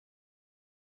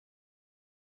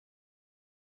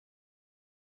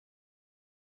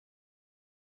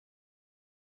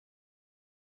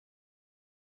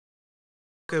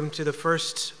Welcome to the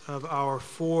first of our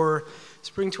 4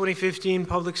 Spring 2015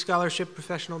 Public Scholarship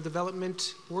Professional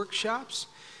Development Workshops.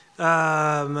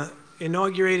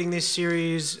 Inaugurating this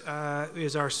series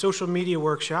is our social media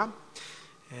workshop.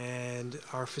 And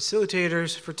our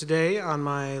facilitators for today on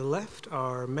my left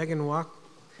are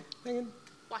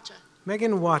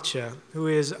Wacha, who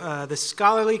is the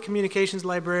Scholarly Communications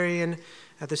Librarian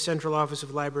at the Central Office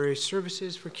of Library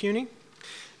Services for CUNY,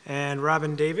 and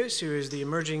Robin Davis, who is the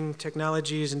Emerging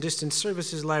Technologies and Distance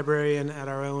Services Librarian at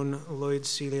our own Lloyd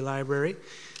Seeley Library.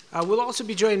 We'll also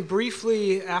be joined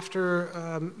briefly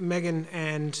after Megan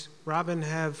and Robin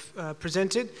have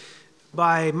presented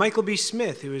by Michael B.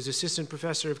 Smith, who is Assistant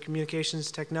Professor of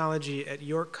Communications Technology at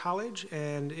York College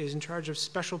and is in charge of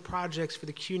special projects for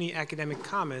the CUNY Academic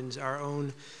Commons, our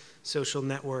own social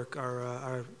network,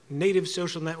 our native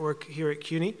social network here at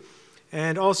CUNY.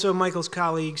 And also Michael's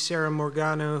colleague, Sarah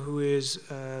Morgano, who is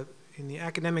in the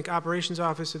Academic Operations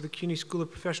Office of the CUNY School of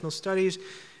Professional Studies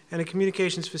and a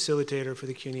communications facilitator for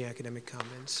the CUNY Academic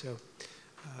Commons. So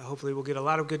hopefully we'll get a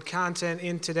lot of good content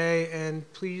in today, and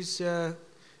please, if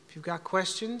you've got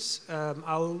questions,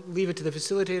 I'll leave it to the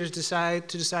facilitators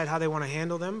to decide how they want to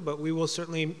handle them, but we will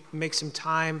certainly make some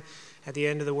time at the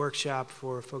end of the workshop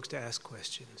for folks to ask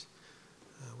questions.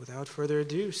 Without further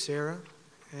ado, Sarah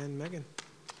and Megan.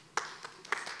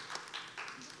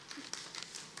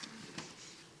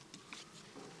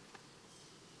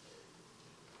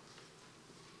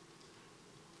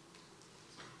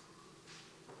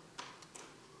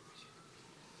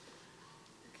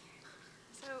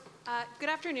 Good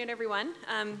afternoon, everyone.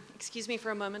 Excuse me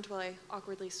for a moment while I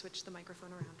awkwardly switch the microphone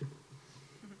around.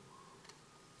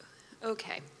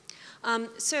 Okay.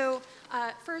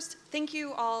 First, thank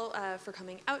you all for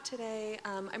coming out today.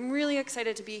 I'm really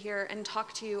excited to be here and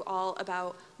talk to you all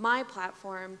about my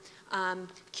platform,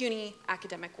 CUNY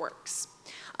Academic Works.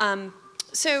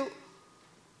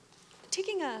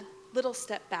 Taking a little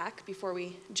step back before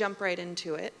we jump right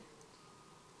into it,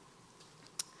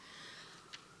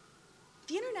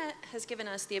 the internet has given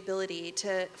us the ability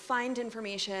to find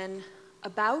information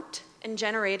about and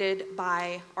generated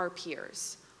by our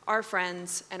peers, our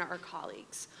friends, and our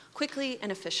colleagues, quickly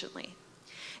and efficiently.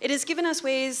 It has given us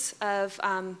ways of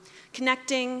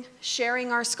connecting,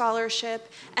 sharing our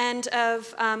scholarship, and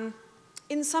of,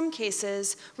 in some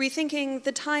cases, rethinking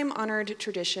the time-honored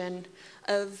tradition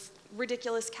of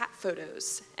ridiculous cat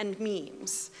photos and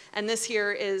memes. And this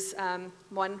here is,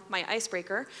 1, my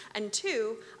icebreaker, and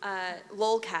 2,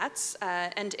 lolcats.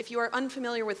 And if you are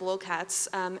unfamiliar with lolcats,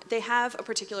 they have a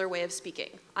particular way of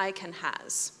speaking, I can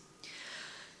has.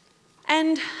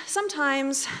 And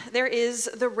sometimes there is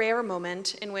the rare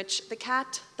moment in which the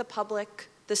cat, the public,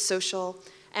 the social,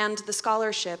 and the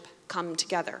scholarship come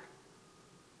together.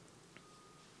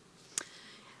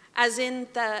 As in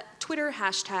the Twitter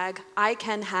hashtag,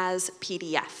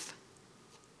 ICanHasPDF.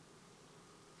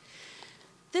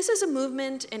 This is a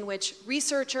movement in which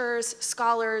researchers,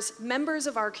 scholars, members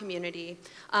of our community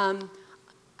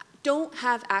don't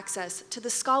have access to the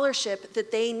scholarship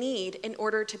that they need in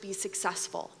order to be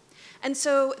successful. And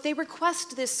so they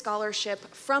request this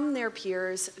scholarship from their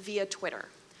peers via Twitter.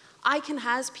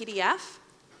 ICanHasPDF.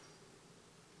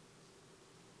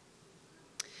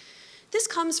 This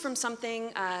comes from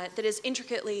something that is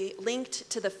intricately linked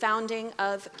to the founding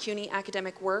of CUNY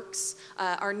Academic Works,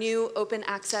 our new open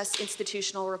access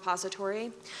institutional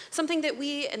repository, something that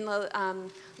we in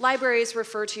the libraries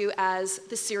refer to as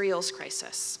the serials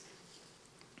crisis.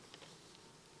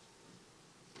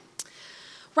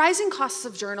 Rising costs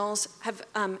of journals have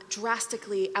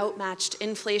drastically outmatched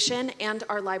inflation and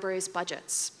our libraries'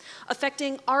 budgets,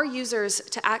 affecting our users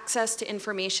to access to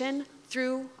information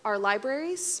through our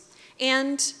libraries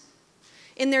and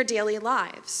in their daily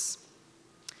lives.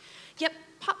 Yet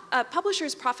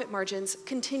publishers' profit margins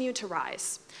continue to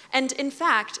rise. And in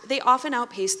fact, they often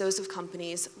outpace those of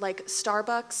companies like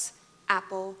Starbucks,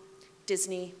 Apple,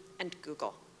 Disney, and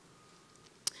Google.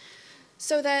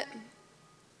 So that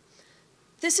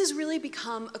this has really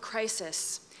become a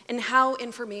crisis in how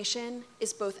information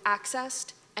is both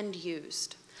accessed and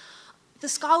used. The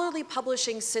scholarly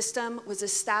publishing system was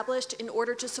established in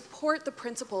order to support the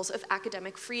principles of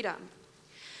academic freedom.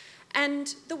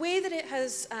 And the way that it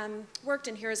has worked,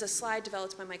 and here is a slide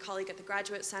developed by my colleague at the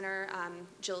Graduate Center,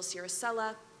 Jill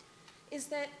Ciricella, is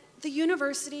that the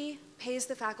university pays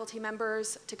the faculty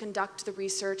members to conduct the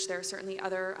research. There are certainly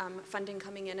other funding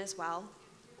coming in as well.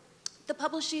 The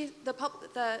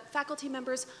faculty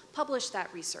members publish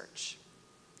that research.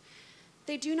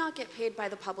 They do not get paid by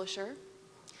the publisher.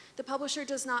 The publisher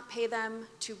does not pay them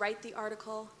to write the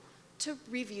article, to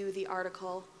review the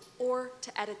article, or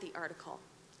to edit the article.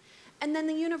 And then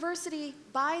the university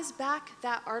buys back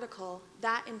that article,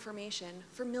 that information,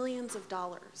 for millions of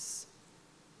dollars.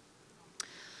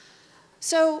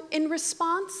 So in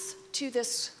response to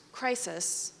this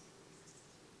crisis,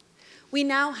 we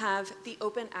now have the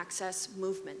open access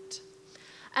movement.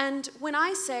 And when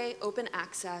I say open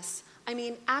access, I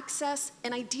mean access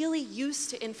and ideally use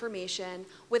to information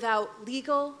without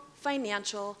legal,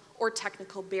 financial, or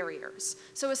technical barriers.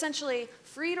 So essentially,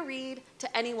 free to read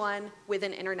to anyone with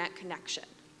an internet connection.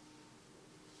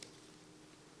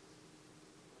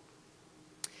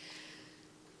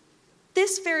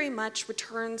 This very much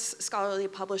returns scholarly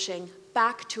publishing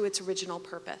back to its original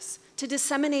purpose, to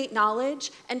disseminate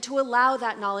knowledge and to allow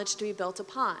that knowledge to be built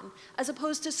upon, as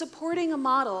opposed to supporting a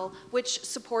model which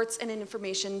supports an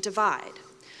information divide.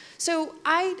 So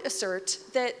I assert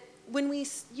that when we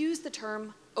use the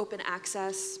term open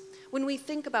access, when we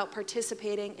think about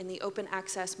participating in the open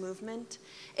access movement,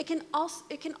 it can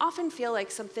often feel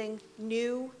like something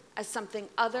new, as something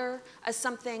other, as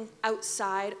something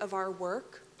outside of our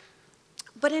work.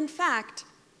 But in fact,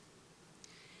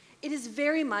 it is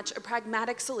very much a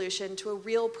pragmatic solution to a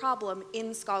real problem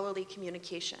in scholarly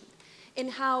communication, in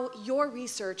how your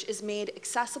research is made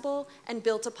accessible and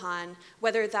built upon,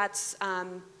 whether that's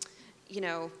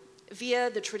via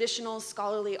the traditional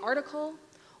scholarly article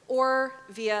or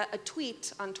via a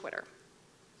tweet on Twitter.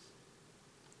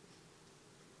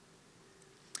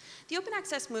 The open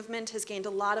access movement has gained a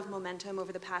lot of momentum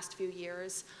over the past few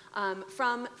years,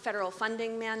 from federal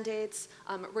funding mandates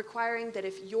requiring that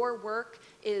if your work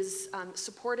is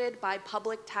supported by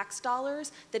public tax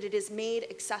dollars, that it is made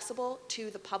accessible to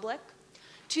the public,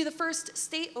 to the first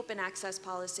state open access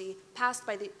policy passed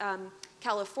by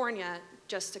California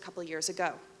just a couple years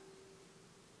ago.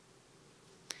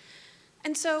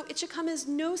 And so it should come as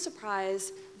no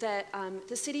surprise that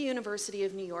the City University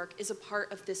of New York is a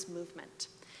part of this movement.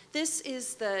 This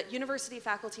is the University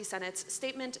Faculty Senate's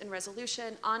statement and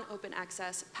resolution on open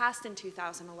access passed in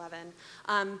 2011,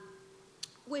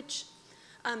 which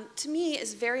to me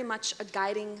is very much a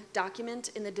guiding document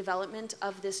in the development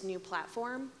of this new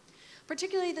platform,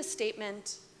 particularly the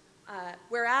statement,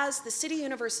 whereas the City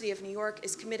University of New York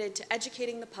is committed to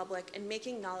educating the public and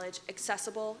making knowledge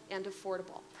accessible and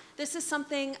affordable. This is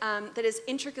something that is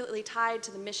intricately tied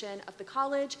to the mission of the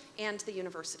college and the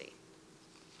university.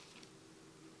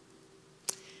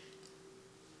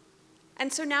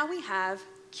 And so now we have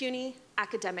CUNY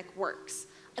Academic Works,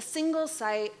 a single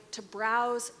site to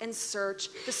browse and search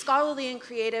the scholarly and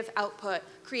creative output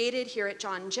created here at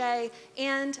John Jay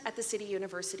and at the City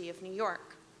University of New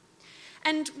York.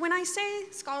 And when I say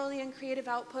scholarly and creative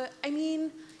output, I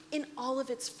mean in all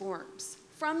of its forms,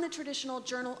 from the traditional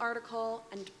journal article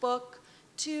and book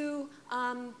to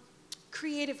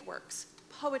creative works,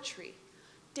 poetry,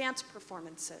 dance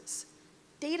performances,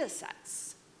 data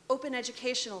sets, open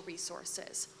educational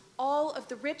resources, all of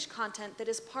the rich content that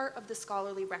is part of the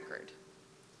scholarly record.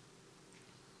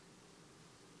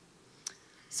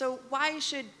 So why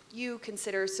should you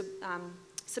consider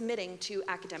submitting to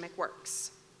Academic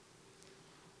Works?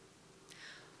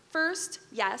 First,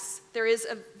 yes, there is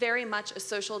very much a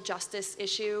social justice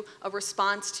issue, a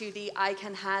response to the I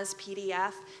Can Has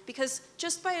PDF, because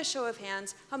just by a show of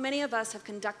hands, how many of us have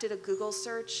conducted a Google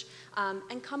search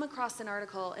and come across an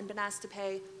article and been asked to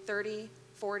pay $30,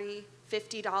 $40,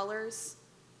 $50,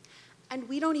 and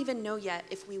we don't even know yet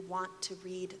if we want to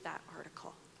read that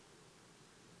article.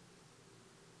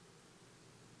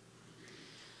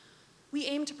 We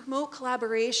aim to promote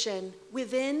collaboration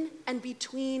within and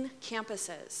between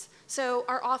campuses. So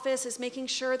our office is making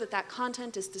sure that that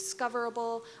content is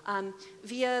discoverable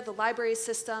via the library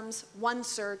system's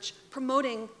OneSearch,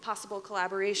 promoting possible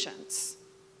collaborations,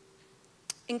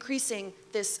 increasing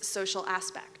this social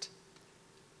aspect.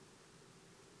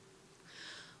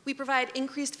 We provide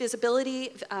increased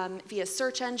visibility via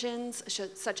search engines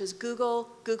such as Google,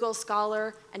 Google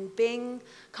Scholar, and Bing.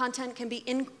 Content can be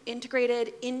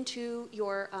integrated into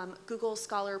your Google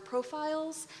Scholar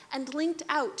profiles and linked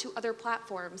out to other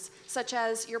platforms, such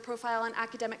as your profile on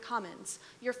Academic Commons,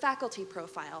 your faculty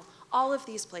profile, all of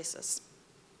these places.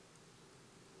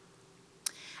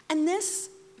 And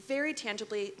this very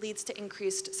tangibly leads to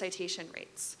increased citation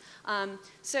rates.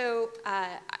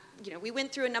 We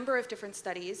went through a number of different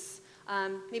studies.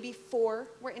 Maybe 4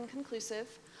 were inconclusive.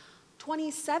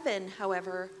 27,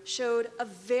 however, showed a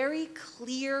very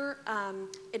clear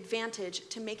advantage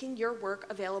to making your work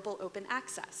available open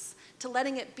access, to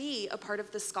letting it be a part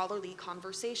of the scholarly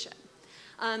conversation.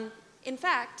 In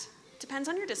fact, depends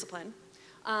on your discipline,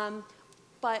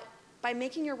 but by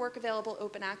making your work available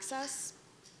open access,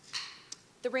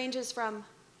 the range is from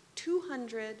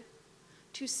 200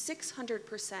 to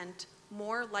 600%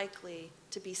 more likely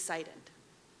to be cited.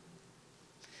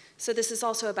 So this is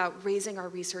also about raising our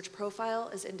research profile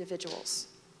as individuals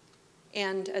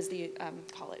and as the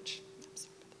college.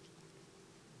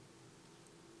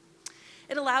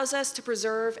 It allows us to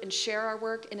preserve and share our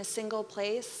work in a single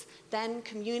place, then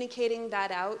communicating that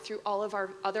out through all of our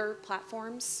other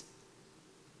platforms.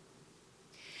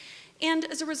 And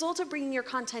as a result of bringing your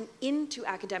content into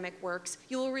academic works,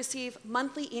 you will receive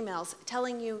monthly emails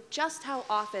telling you just how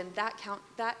often that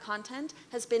content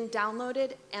has been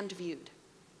downloaded and viewed.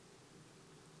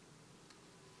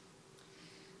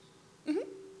 Mm-hmm.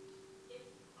 If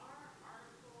our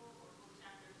article or book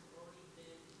chapter has already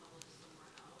been published somewhere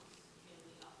else, can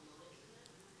we upload it to this? Is this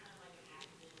kind of like an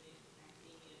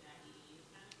academia.edu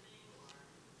kind of thing, or?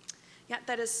 Yeah,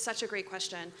 that is such a great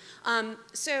question.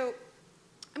 So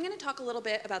I'm going to talk a little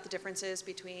bit about the differences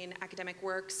between academic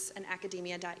works and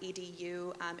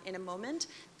academia.edu in a moment.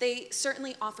 They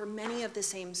certainly offer many of the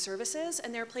same services,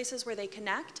 and there are places where they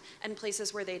connect and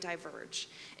places where they diverge.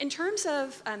 In terms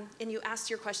of, and you asked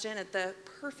your question at the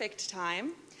perfect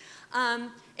time,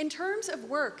 in terms of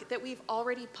work that we've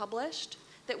already published,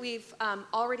 that we've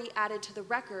already added to the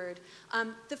record,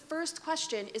 the first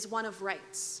question is one of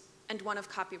rights and one of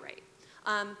copyright.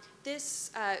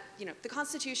 The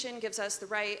Constitution gives us the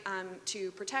right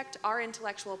to protect our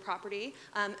intellectual property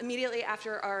immediately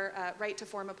after our right to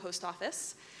form a post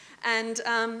office.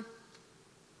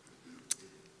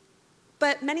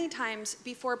 But many times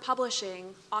before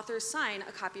publishing, authors sign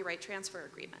a copyright transfer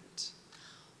agreement.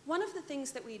 One of the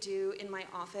things that we do in my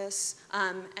office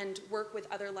and work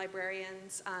with other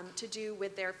librarians to do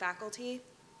with their faculty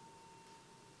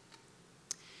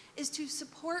is to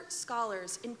support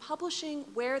scholars in publishing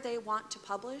where they want to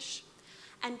publish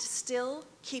and still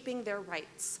keeping their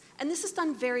rights. And this is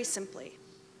done very simply.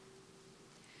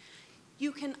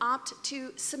 You can opt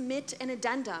to submit an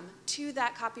addendum to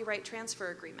that copyright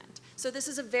transfer agreement. So this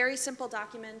is a very simple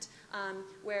document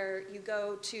where you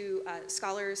go to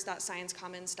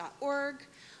scholars.sciencecommons.org,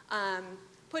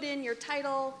 put in your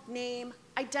title, name,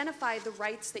 identify the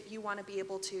rights that you want to be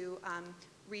able to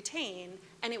retain,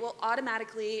 and it will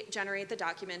automatically generate the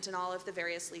document and all of the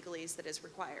various legalese that is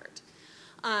required.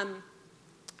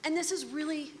 And this is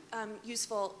really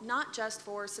useful not just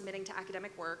for submitting to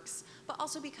academic works, but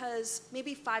also because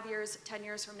maybe 5 years, 10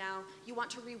 years from now, you want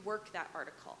to rework that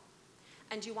article,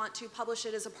 and you want to publish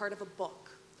it as a part of a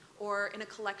book or in a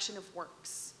collection of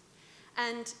works.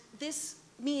 And this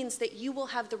means that you will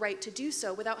have the right to do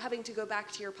so without having to go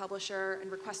back to your publisher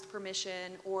and request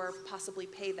permission or possibly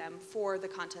pay them for the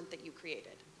content that you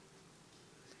created.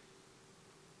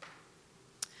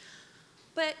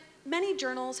 But many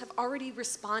journals have already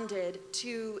responded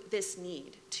to this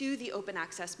need, to the open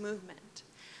access movement.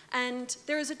 And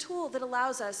there is a tool that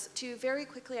allows us to very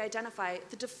quickly identify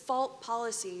the default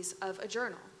policies of a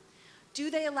journal. Do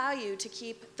they allow you to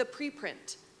keep the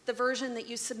preprint, the version that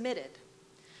you submitted,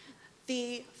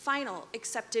 the final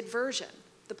accepted version,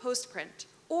 the postprint,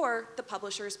 or the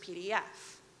publisher's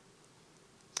PDF?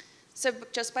 So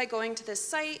just by going to this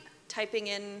site, typing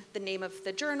in the name of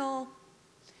the journal,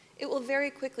 it will very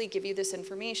quickly give you this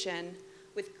information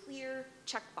with clear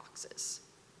checkboxes.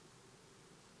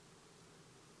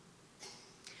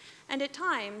 And at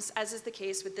times, as is the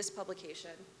case with this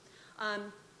publication,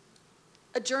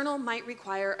 a journal might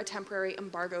require a temporary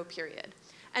embargo period.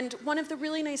 And one of the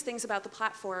really nice things about the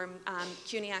platform,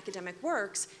 CUNY Academic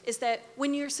Works, is that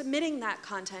when you're submitting that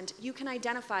content, you can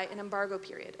identify an embargo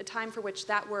period, a time for which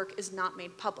that work is not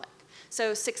made public.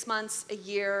 So 6 months, a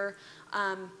year,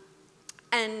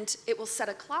 and it will set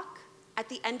a clock. At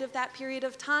the end of that period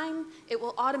of time, it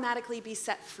will automatically be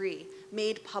set free,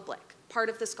 made public, part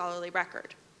of the scholarly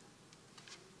record.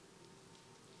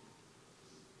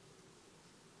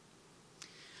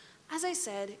 As I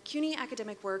said, CUNY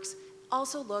Academic Works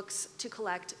also looks to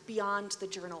collect beyond the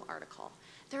journal article.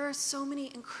 There are so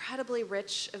many incredibly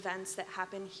rich events that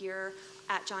happen here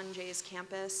at John Jay's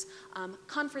campus,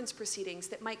 conference proceedings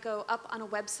that might go up on a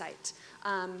website.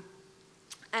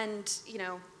 And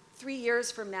 3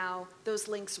 years from now, those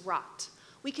links rot.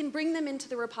 We can bring them into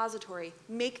the repository,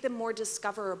 make them more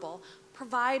discoverable,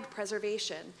 provide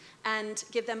preservation, and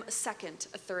give them a second,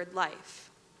 a third life.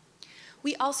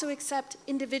 We also accept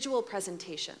individual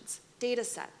presentations, data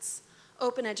sets,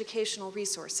 open educational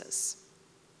resources.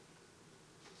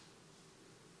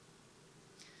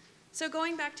 So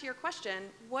going back to your question,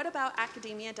 what about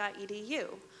academia.edu?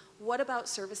 What about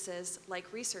services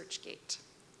like ResearchGate?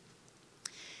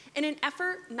 In an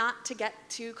effort not to get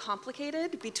too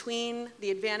complicated between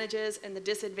the advantages and the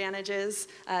disadvantages,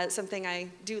 something I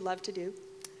do love to do,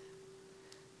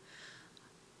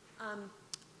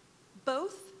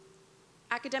 Both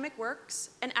Academic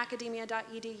Works and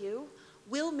academia.edu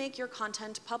will make your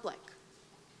content public.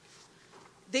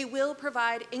 They will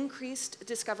provide increased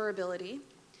discoverability,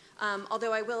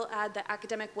 although I will add that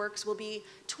Academic Works will be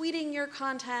tweeting your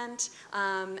content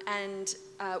and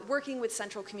working with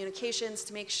central communications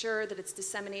to make sure that it's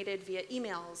disseminated via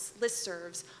emails,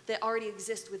 listservs that already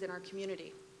exist within our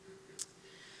community.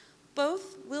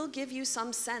 Both will give you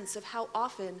some sense of how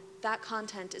often that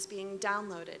content is being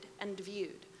downloaded and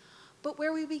viewed. But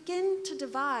where we begin to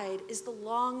divide is the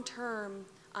long-term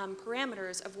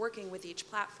parameters of working with each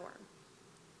platform.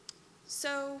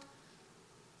 So,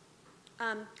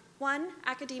 one,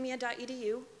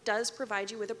 academia.edu does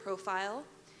provide you with a profile.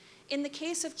 In the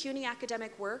case of CUNY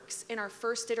Academic Works, in our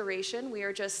first iteration, we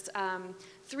are just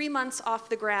 3 months off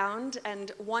the ground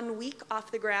and 1 week off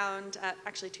the ground,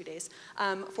 actually 2 days,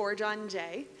 for John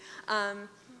Jay.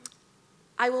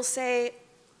 I will say,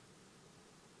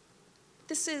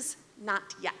 this is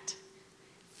not yet.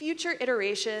 Future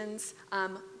iterations,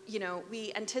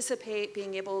 we anticipate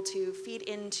being able to feed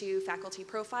into faculty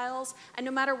profiles, and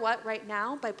no matter what, right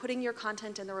now, by putting your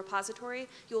content in the repository,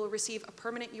 you will receive a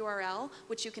permanent URL,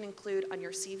 which you can include on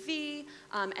your CV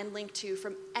and link to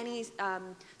from any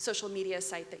social media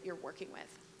site that you're working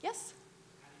with. Yes?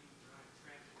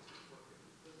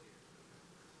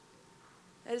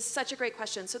 That is such a great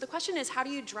question. So the question is, how do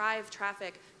you drive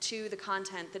traffic to the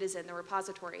content that is in the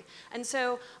repository? And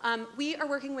so we are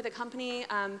working with a company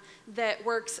that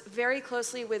works very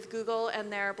closely with Google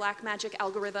and their black magic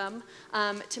algorithm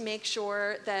to make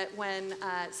sure that when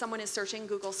someone is searching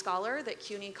Google Scholar, that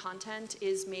CUNY content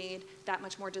is made that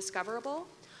much more discoverable.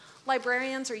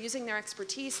 Librarians are using their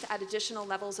expertise to add additional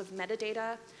levels of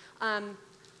metadata.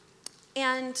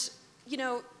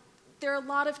 There are a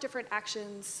lot of different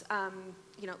actions.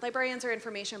 Librarians are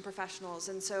information professionals,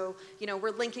 and so, we're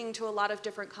linking to a lot of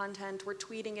different content, we're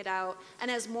tweeting it out,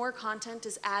 and as more content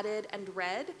is added and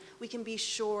read, we can be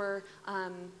sure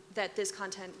that this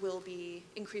content will be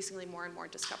increasingly more and more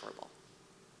discoverable.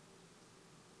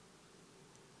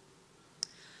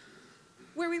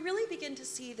 Where we really begin to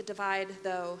see the divide,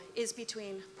 though, is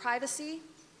between privacy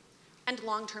and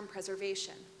long-term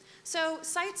preservation. So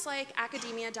sites like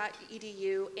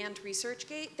academia.edu and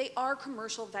ResearchGate, they are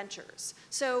commercial ventures.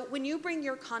 So when you bring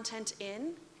your content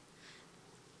in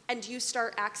and you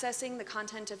start accessing the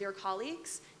content of your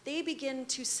colleagues, they begin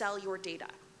to sell your data.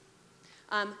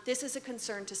 This is a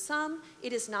concern to some,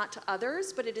 it is not to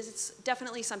others, but it is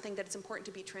definitely something that it's important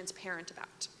to be transparent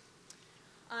about.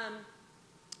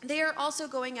 They are also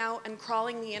going out and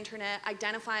crawling the internet,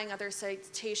 identifying other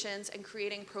citations, and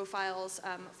creating profiles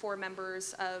for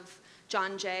members of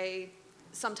John Jay,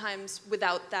 sometimes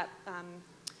without that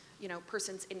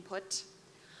person's input.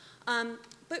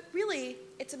 But really,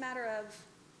 it's a matter of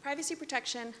privacy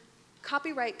protection,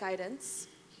 copyright guidance,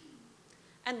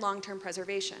 and long-term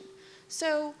preservation.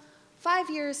 So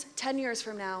 5 years, 10 years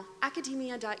from now,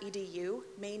 academia.edu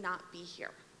may not be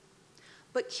here.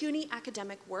 But CUNY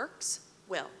Academic Works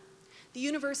will. The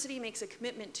university makes a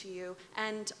commitment to you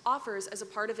and offers, as a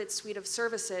part of its suite of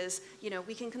services,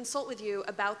 we can consult with you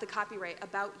about the copyright,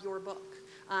 about your book,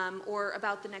 or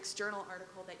about the next journal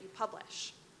article that you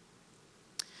publish.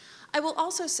 I will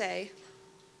also say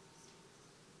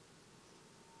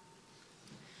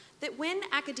that when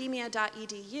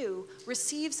academia.edu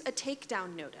receives a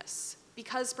takedown notice,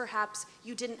 because perhaps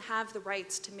you didn't have the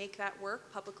rights to make that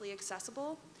work publicly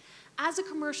accessible, as a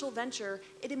commercial venture,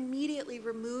 it immediately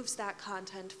removes that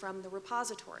content from the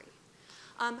repository.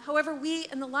 However, we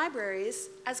in the libraries,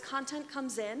 as content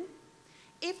comes in,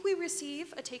 if we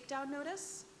receive a takedown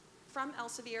notice from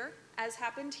Elsevier, as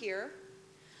happened here,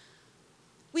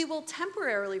 we will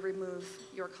temporarily remove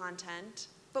your content,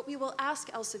 but we will ask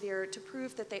Elsevier to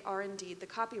prove that they are indeed the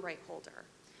copyright holder.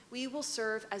 We will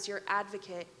serve as your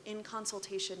advocate in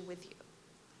consultation with you.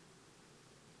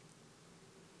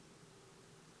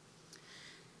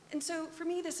 And so for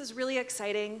me, this is really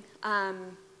exciting.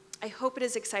 I hope it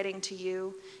is exciting to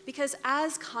you, because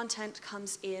as content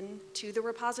comes in to the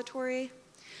repository,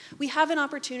 we have an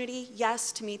opportunity,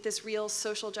 yes, to meet this real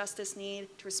social justice need,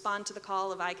 to respond to the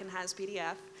call of ICANN-has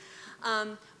PDF,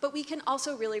 but we can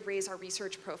also really raise our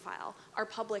research profile, our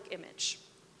public image.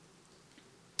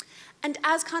 And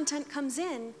as content comes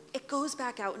in, it goes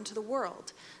back out into the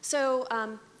world. So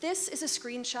this is a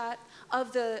screenshot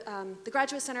of the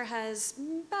Graduate Center has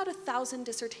about 1,000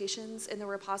 dissertations in the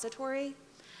repository.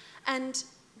 And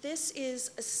this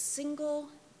is a single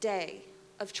day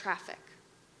of traffic,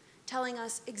 telling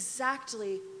us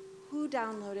exactly who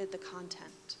downloaded the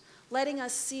content, letting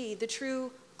us see the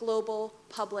true global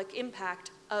public impact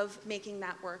of making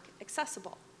that work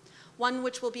accessible. one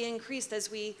which will be increased as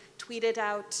we tweet it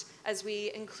out, as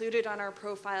we include it on our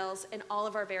profiles and all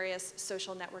of our various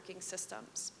social networking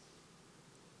systems.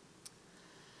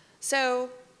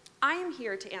 So I am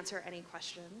here to answer any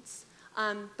questions.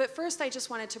 But first, I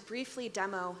just wanted to briefly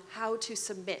demo how to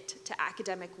submit to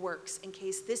academic works in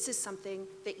case this is something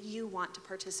that you want to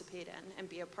participate in and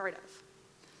be a part of.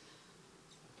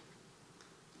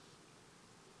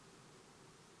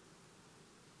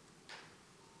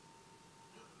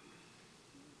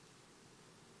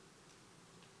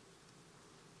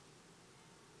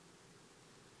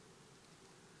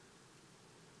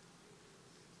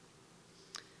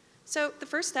 So the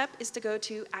first step is to go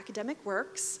to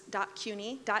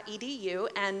academicworks.cuny.edu,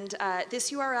 and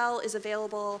this URL is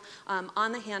available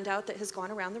on the handout that has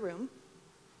gone around the room.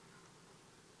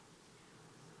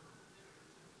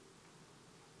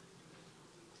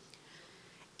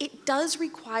 It does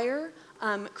require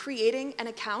creating an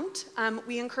account.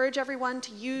 We encourage everyone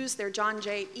to use their John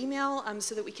Jay email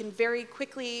so that we can very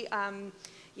quickly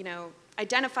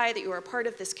identify that you are a part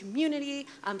of this community,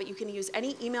 but you can use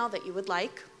any email that you would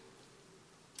like.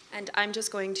 And I'm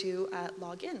just going to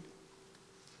log in.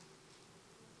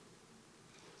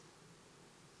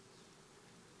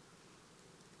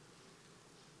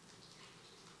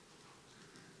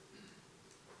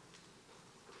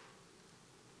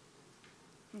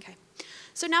 Okay,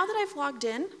 so now that I've logged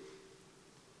in,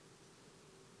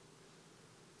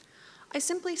 I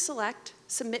simply select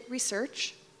Submit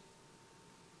Research.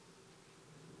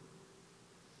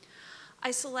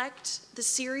 I select the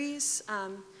series,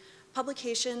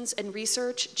 Publications and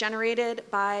Research generated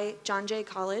by John Jay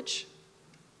College.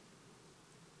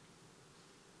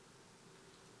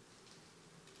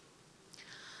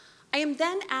 I am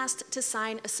then asked to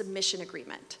sign a submission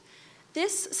agreement.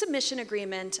 This submission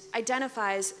agreement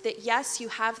identifies that yes, you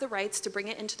have the rights to bring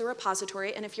it into the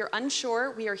repository, and if you're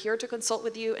unsure, we are here to consult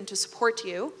with you and to support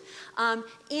you.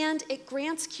 And it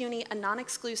grants CUNY a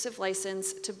non-exclusive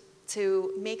license to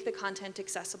make the content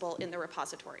accessible in the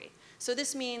repository. So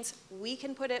this means we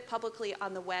can put it publicly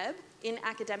on the web in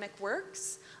academic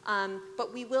works,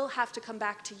 but we will have to come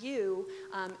back to you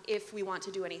if we want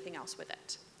to do anything else with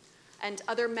it. And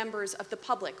other members of the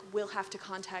public will have to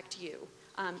contact you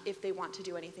if they want to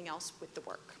do anything else with the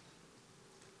work.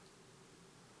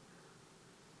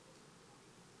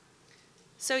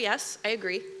 So yes, I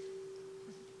agree.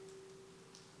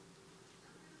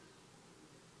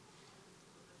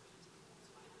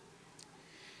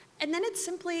 And then it's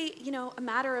simply, a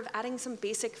matter of adding some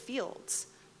basic fields.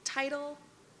 Title,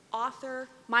 author,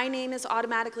 my name is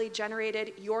automatically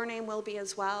generated, your name will be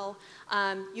as well.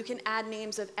 You can add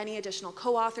names of any additional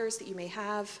co-authors that you may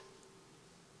have.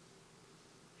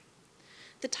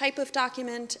 The type of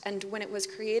document and when it was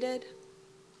created.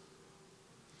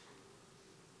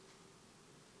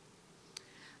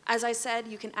 As I said,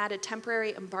 you can add a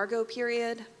temporary embargo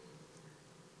period.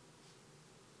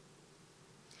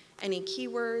 Any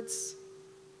keywords,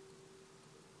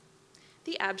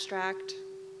 the abstract,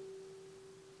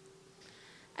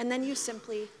 and then you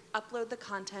simply upload the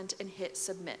content and hit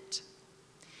submit.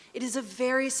 It is a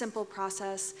very simple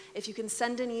process. If you can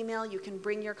send an email, you can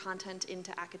bring your content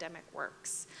into academic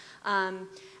works.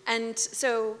 And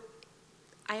so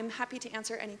I am happy to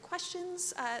answer any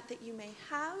questions that you may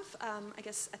have, I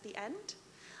guess at the end,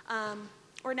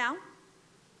 or now.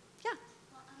 Yeah.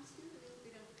 Well, I'm still a little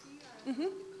bit unclear on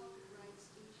the copyrights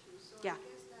issue. So Yeah. I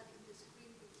guess that in the screen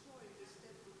before, in the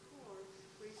step before,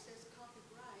 where it says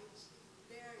copyrights,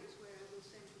 there is where I will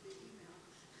send you the email.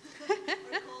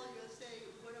 Or call you and say,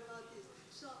 what about this?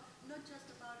 So not just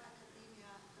about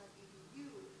academia.edu,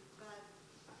 but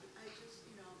I just,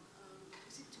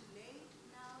 is it too late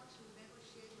now to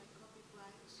negotiate my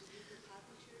copyrights with the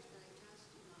publishers that I just,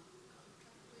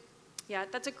 contract with? Yeah,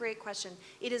 that's a great question.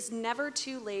 It is never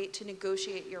too late to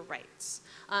negotiate your rights.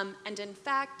 And in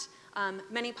fact,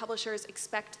 many publishers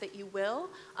expect that you will,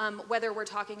 whether we're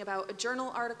talking about a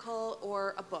journal article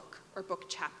or a book or book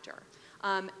chapter.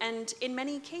 And in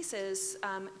many cases,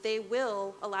 they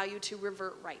will allow you to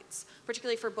revert rights,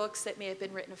 particularly for books that may have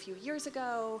been written a few years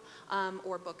ago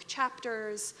or book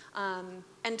chapters.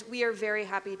 And we are very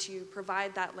happy to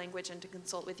provide that language and to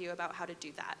consult with you about how to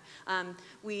do that.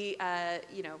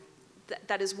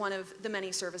 That is one of the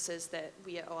many services that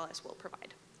we at OLS will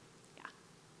provide. Yeah.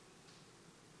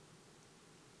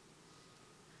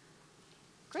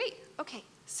 Great. Okay.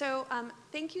 So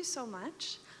thank you so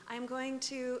much. I'm going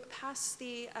to pass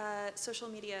the social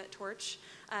media torch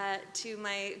to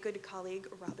my good colleague,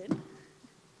 Robin.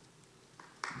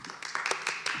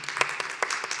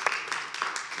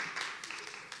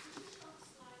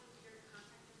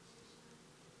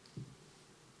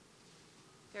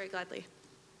 Very gladly.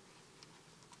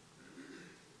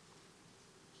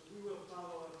 So we will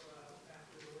follow up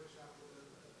after the workshop with a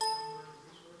number of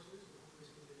resources. Hopefully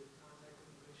some of the contact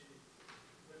information,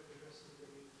 web addresses that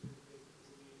will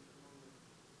be among them.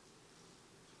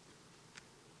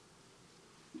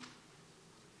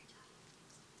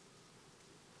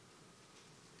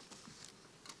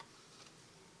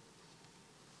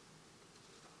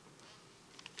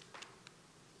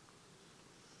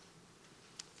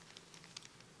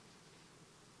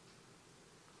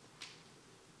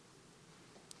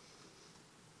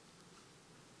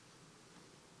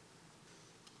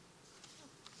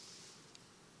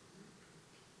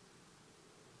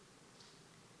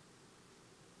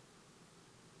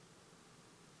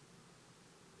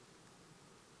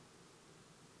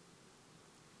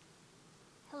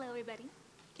 Hello, everybody.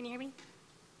 Can you hear me?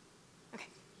 Okay.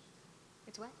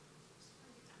 It's what?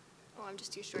 Oh, I'm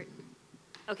just too short.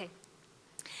 Okay.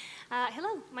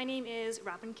 Hello, my name is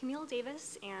Robin Camille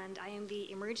Davis, and I am the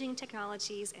Emerging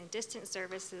Technologies and Distant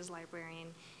Services Librarian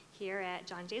here at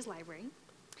John Jay's Library.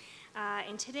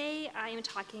 And today I am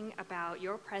talking about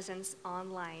your presence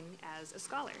online as a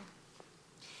scholar.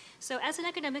 So as an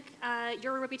academic,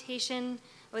 your reputation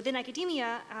within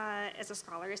academia as a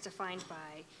scholar is defined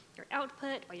by your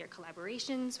output, by your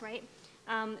collaborations, right?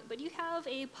 But you have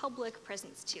a public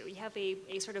presence too. You have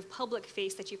a sort of public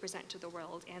face that you present to the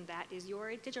world, and that is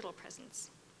your digital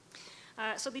presence.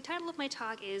 So the title of my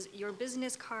talk is Your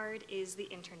Business Card is the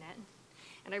Internet.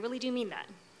 And I really do mean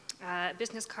that.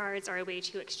 Business cards are a way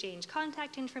to exchange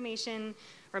contact information,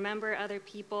 remember other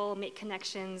people, make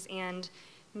connections, and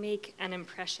make an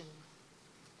impression.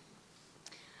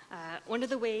 One of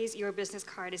the ways your business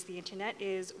card is the internet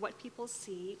is what people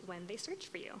see when they search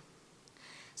for you.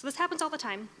 So this happens all the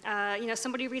time.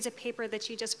 Somebody reads a paper that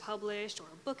you just published, or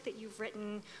a book that you've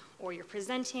written, or you're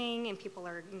presenting and people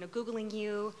are Googling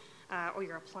you, or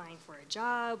you're applying for a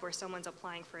job, or someone's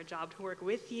applying for a job to work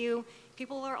with you.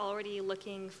 People are already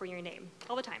looking for your name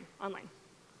all the time online.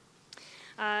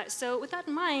 So with that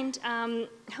in mind,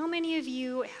 how many of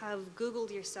you have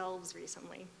Googled yourselves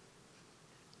recently?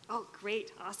 Oh,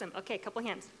 great, awesome. Okay, a couple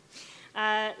hands.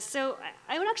 So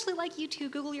I would actually like you to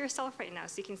Google yourself right now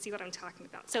so you can see what I'm talking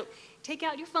about. So take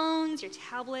out your phones, your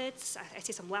tablets, I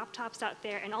see some laptops out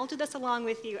there, and I'll do this along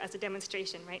with you as a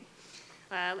demonstration, right?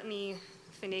 Let me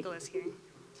finagle this here.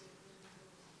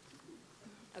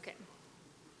 Okay.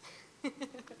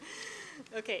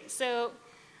 Okay, so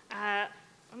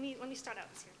let me start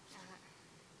out this here.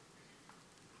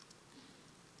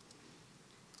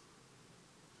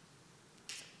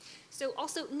 So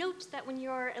also note that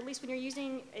at least when you're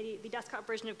using the desktop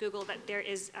version of Google, that there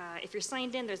is, if you're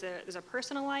signed in, there's a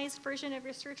personalized version of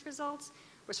your search results,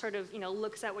 which sort of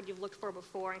looks at what you've looked for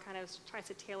before and kind of tries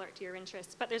to tailor it to your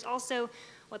interests. But there's also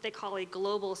what they call a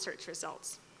global search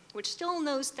results, which still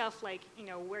knows stuff like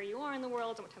where you are in the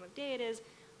world and what time of day it is,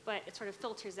 but it sort of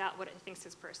filters out what it thinks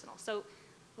is personal. So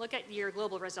look at your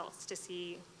global results to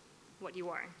see what you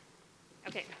are.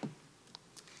 Okay.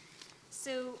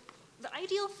 So the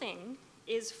ideal thing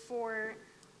is for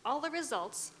all the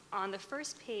results on the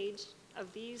first page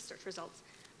of these search results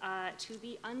to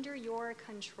be under your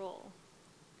control.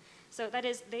 So that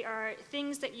is, they are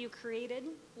things that you created,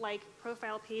 like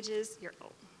profile pages.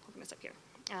 Holding this up here.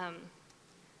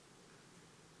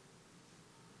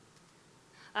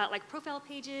 Like profile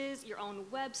pages, your own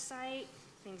website,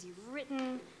 things you've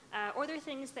written, or they're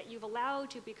things that you've allowed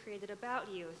to be created about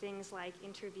you, things like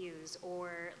interviews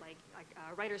or like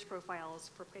writers'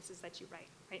 profiles for places that you write,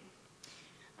 right?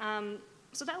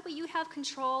 So that way you have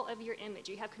control of your image.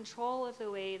 You have control of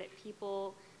the way that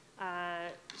people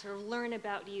sort of learn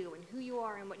about you and who you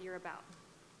are and what you're about.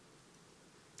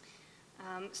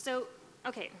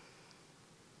 Okay.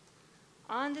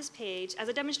 On this page, as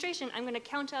a demonstration, I'm going to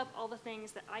count up all the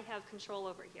things that I have control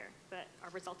over here that are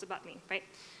results about me, right?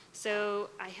 So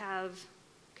I have,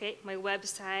 my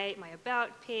website, my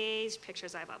about page,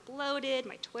 pictures I've uploaded,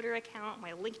 my Twitter account,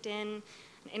 my LinkedIn,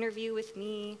 an interview with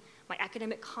me, my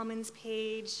academic commons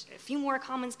page, a few more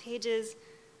commons pages,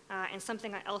 and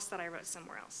something else that I wrote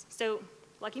somewhere else. So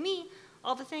lucky me,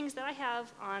 all the things that I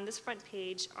have on this front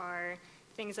page are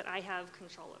things that I have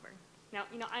control over. Now,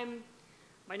 I'm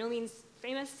by no means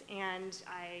famous, and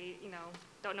I,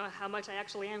 don't know how much I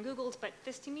actually am Googled, but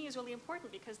this to me is really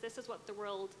important because this is what the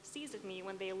world sees of me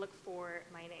when they look for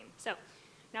my name. So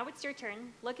now it's your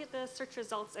turn. Look at the search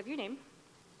results of your name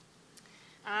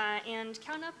and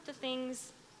count up the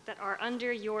things that are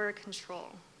under your control.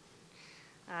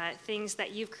 Things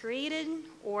that you've created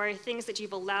or things that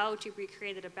you've allowed to be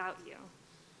created about you.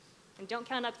 And don't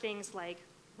count up things like,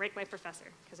 rank my professor,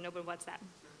 because nobody wants that.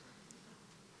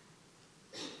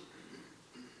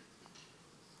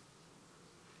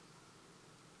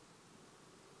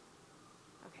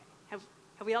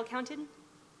 Have we all counted?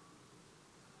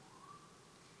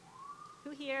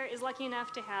 Who here is lucky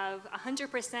enough to have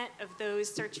 100% of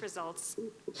those search results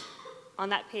on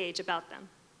that page about them?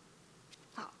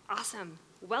 Oh, awesome.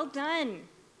 Well done.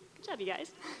 Good job, you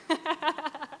guys.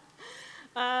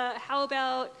 How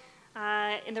about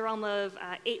in the realm of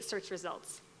 8 search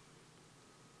results?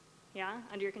 Yeah,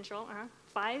 under your control?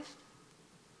 5?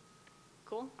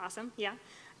 Cool, awesome, yeah.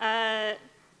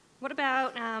 What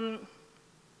about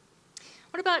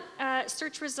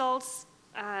search results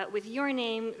with your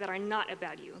name that are not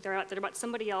about you? They're about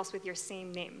somebody else with your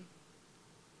same name.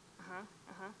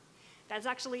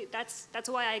 That's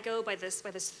why I go by this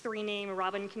 3-name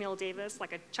Robin Camille Davis,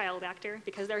 like a child actor,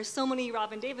 because there are so many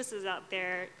Robin Davises out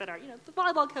there that are, the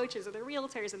volleyball coaches or the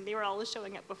realtors, and they were all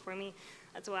showing up before me.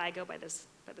 That's why I go by this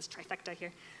trifecta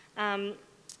here.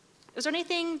 Was there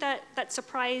anything that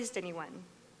surprised anyone,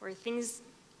 or things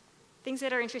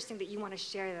that are interesting that you want to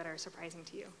share that are surprising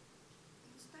to you?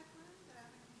 Instagram, that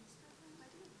I'm on Instagram, I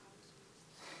didn't know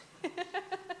I was.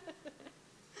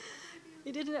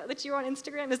 You didn't know that you were on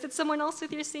Instagram? Is it someone else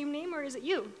with your same name, or is it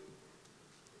you? I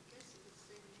guess it's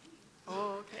the same name.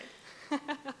 Oh, okay.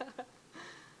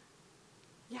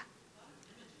 Yeah.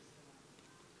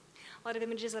 A lot of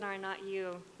images that are not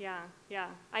you. Yeah, yeah.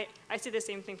 I see the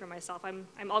same thing for myself. I'm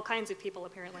all kinds of people,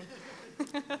 apparently.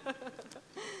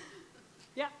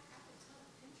 Yeah.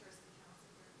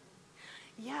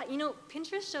 Yeah,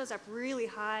 Pinterest shows up really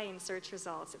high in search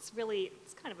results. It's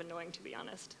kind of annoying, to be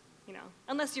honest.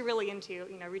 Unless you're really into,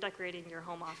 redecorating your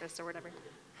home office or whatever.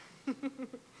 But I have a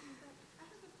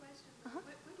question. What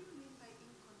do you mean by in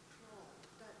control?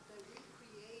 That we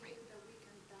create it, that we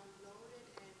can download it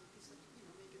and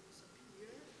make it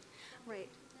disappear from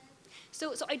Right. the internet?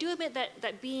 So I do admit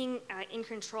that being in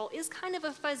control is kind of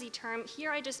a fuzzy term.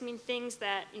 Here I just mean things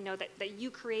that, that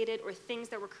you created, or things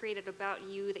that were created about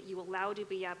you that you allow to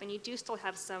be up, and you do still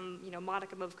have some,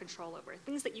 modicum of control over.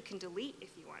 Things that you can delete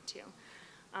if you want to.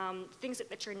 Things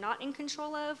that you're not in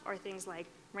control of are things like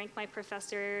Rank My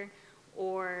Professor,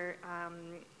 or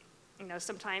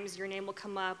sometimes your name will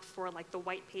come up for like the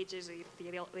white pages or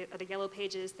the yellow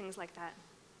pages, things like that.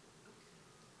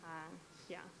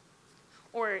 Yeah.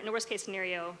 Or in the worst case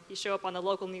scenario, you show up on the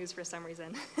local news for some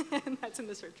reason, and that's in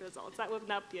the search results. That would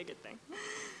not be a good thing,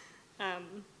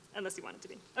 unless you want it to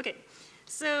be. Okay,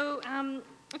 so I'm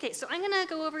gonna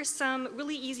go over some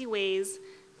really easy ways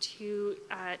to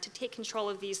take control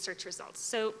of these search results.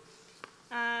 So,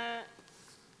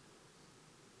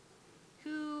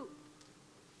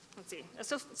 let's see.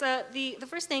 So the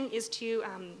first thing is to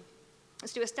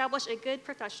establish a good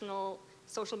professional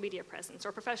social media presence,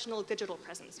 or professional digital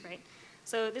presence, right?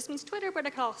 So this means Twitter, but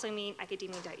it could also mean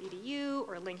academia.edu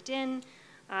or LinkedIn.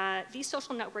 These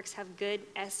social networks have good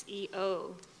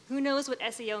SEO. Who knows what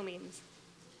SEO means?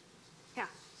 Yeah.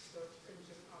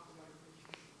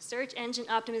 Search engine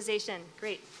optimization,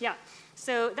 great, yeah.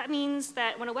 So that means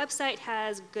that when a website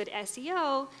has good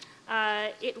SEO,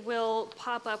 it will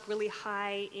pop up really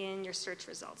high in your search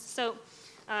results. So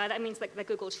that means that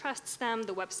Google trusts them,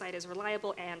 the website is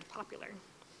reliable and popular.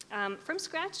 From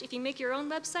scratch, if you make your own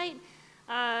website,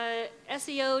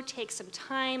 SEO takes some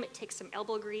time, it takes some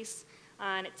elbow grease,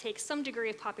 and it takes some degree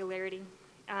of popularity.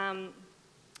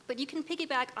 But you can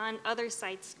piggyback on other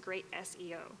sites' great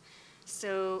SEO.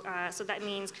 So that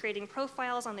means creating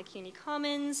profiles on the CUNY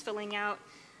Commons, filling out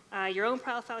your own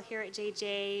profile here at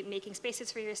JJ, making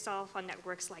spaces for yourself on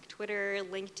networks like Twitter,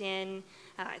 LinkedIn,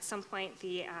 at some point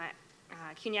the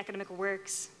CUNY Academic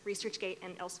Works, ResearchGate,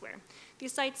 and elsewhere.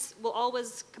 These sites will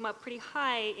always come up pretty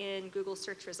high in Google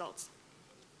search results.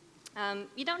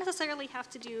 You don't necessarily have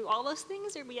to do all those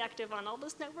things or be active on all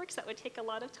those networks. That would take a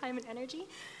lot of time and energy.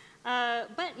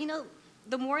 But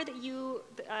the more that you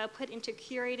put into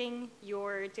curating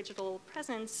your digital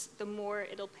presence, the more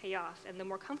it'll pay off, and the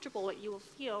more comfortable that you will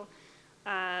feel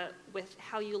with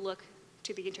how you look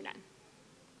to the internet.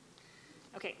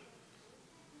 Okay.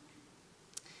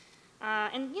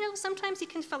 And sometimes you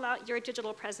can fill out your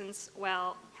digital presence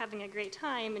while having a great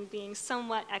time and being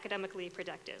somewhat academically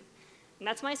productive. And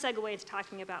that's my segue to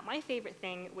talking about my favorite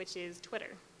thing, which is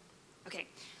Twitter. Okay,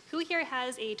 who here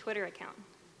has a Twitter account?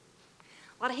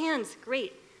 A lot of hands,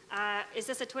 great. Is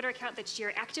this a Twitter account that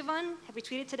you're active on? Have we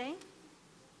tweeted today?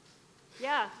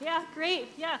 Yeah, great,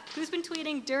 yeah. Who's been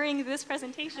tweeting during this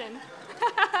presentation?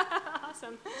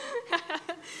 Awesome.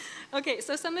 Okay,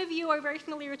 so some of you are very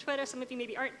familiar with Twitter, some of you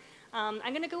maybe aren't. I'm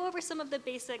going to go over some of the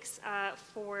basics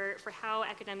for how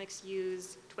academics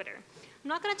use Twitter. I'm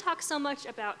not going to talk so much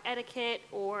about etiquette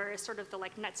or sort of the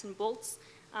nuts and bolts,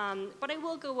 but I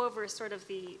will go over sort of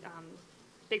the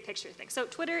big picture thing. So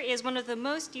Twitter is one of the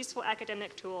most useful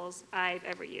academic tools I've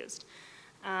ever used.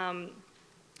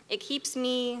 It keeps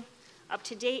me up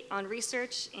to date on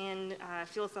research in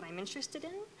fields that I'm interested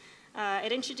in.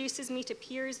 It introduces me to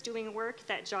peers doing work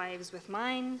that jives with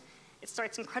mine. It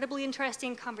starts incredibly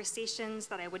interesting conversations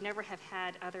that I would never have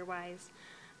had otherwise.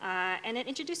 And it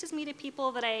introduces me to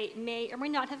people that I may or may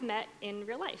not have met in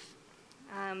real life.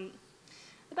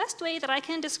 The best way that I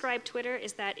can describe Twitter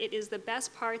is that it is the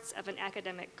best parts of an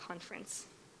academic conference.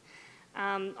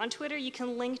 On Twitter, you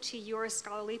can link to your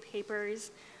scholarly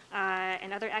papers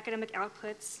and other academic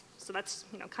outputs. So that's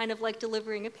kind of like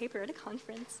delivering a paper at a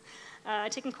conference,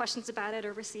 taking questions about it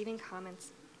or receiving comments.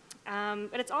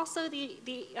 But it's also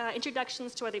the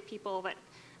introductions to other people that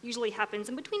usually happens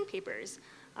in between papers.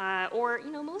 Or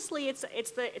mostly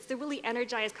it's the really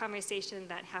energized conversation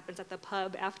that happens at the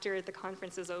pub after the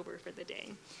conference is over for the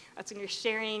day. That's when you're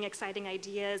sharing exciting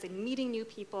ideas and meeting new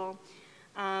people.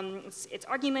 It's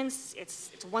arguments, it's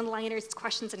one-liners, it's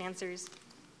questions and answers.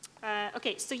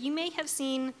 Okay, so you may have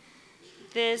seen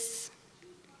this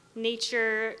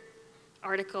Nature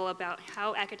article about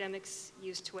how academics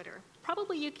use Twitter.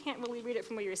 Probably you can't really read it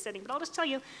from where you're sitting, but I'll just tell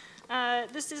you,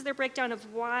 this is their breakdown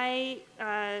of why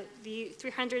the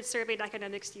 300 surveyed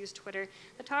academics use Twitter.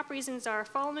 The top reasons are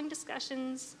following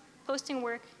discussions, posting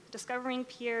work, discovering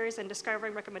peers, and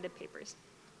discovering recommended papers.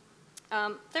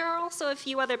 There are also a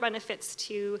few other benefits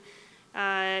to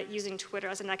using Twitter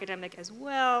as an academic as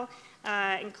well,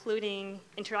 including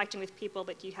interacting with people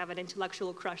that you have an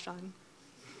intellectual crush on.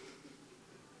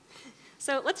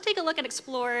 So let's take a look and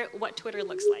explore what Twitter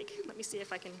looks like. Let me see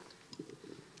if I can.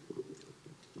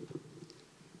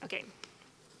 Okay.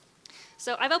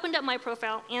 So I've opened up my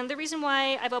profile, and the reason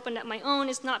why I've opened up my own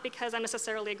is not because I'm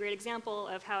necessarily a great example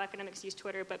of how academics use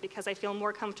Twitter, but because I feel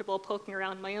more comfortable poking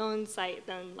around my own site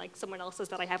than like someone else's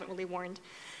that I haven't really warned.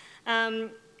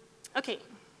 Okay.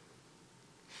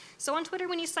 So on Twitter,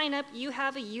 when you sign up, you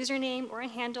have a username or a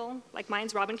handle, like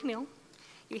mine's Robin Camille.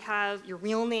 You have your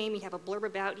real name, you have a blurb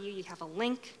about you, you have a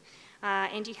link,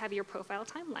 and you have your profile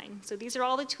timeline. So these are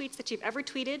all the tweets that you've ever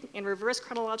tweeted in reverse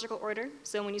chronological order.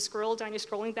 So when you scroll down, you're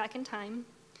scrolling back in time,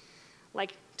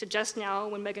 like to just now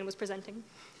when Megan was presenting.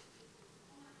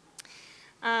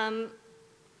 The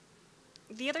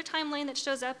other timeline that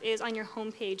shows up is on your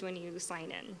homepage when you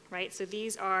sign in, right? So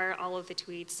these are all of the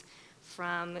tweets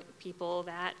from people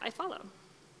that I follow.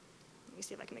 Let me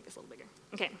see if I can make this a little bigger.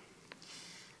 Okay.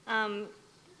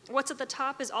 What's at the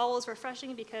top is always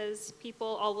refreshing because people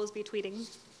always be tweeting.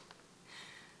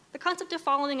 The concept of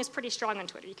following is pretty strong on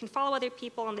Twitter. You can follow other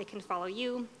people and they can follow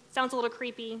you. Sounds a little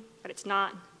creepy, but it's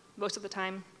not most of the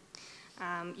time.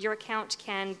 Your account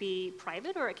can be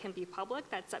private or it can be public.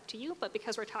 That's up to you. But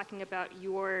because we're talking about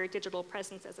your digital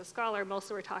presence as a scholar,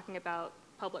 mostly we're talking about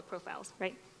public profiles,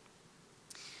 right?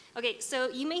 Okay, so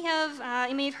you may have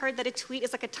heard that a tweet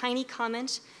is like a tiny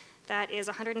comment that is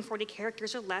 140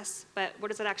 characters or less, but what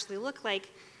does it actually look like?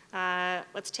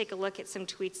 Let's take a look at some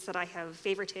tweets that I have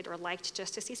favorited or liked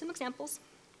just to see some examples.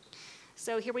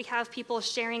 So here we have people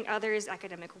sharing others'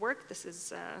 academic work. This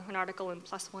is an article in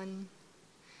PLOS ONE.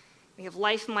 We have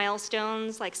life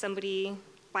milestones, like somebody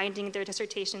binding their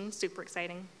dissertation, super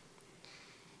exciting.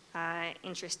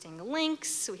 Interesting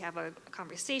links, we have a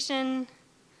conversation.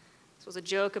 This was a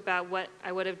joke about what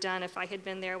I would have done if I had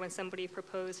been there when somebody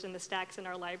proposed in the stacks in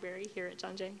our library here at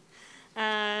John Jay.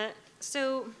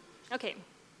 Okay.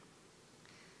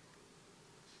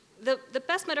 The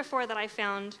best metaphor that I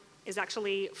found is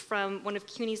actually from one of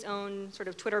CUNY's own sort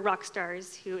of Twitter rock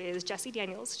stars, who is Jessie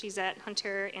Daniels. She's at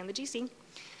Hunter and the GC.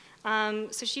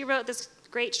 So she wrote this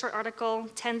great short article,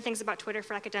 10 Things About Twitter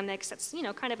for Academics. That's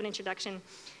kind of an introduction.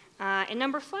 And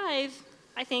number 5,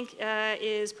 I think,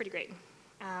 is pretty great.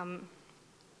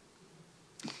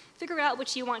 Figure out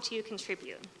what you want to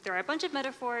contribute. There are a bunch of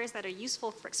metaphors that are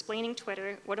useful for explaining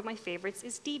Twitter. One of my favorites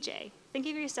is DJ. Think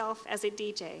of yourself as a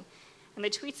DJ, and the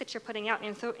tweets that you're putting out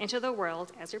into the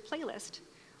world as your playlist.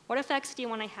 What effects do you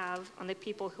want to have on the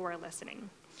people who are listening?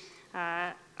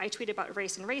 I tweet about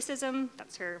race and racism,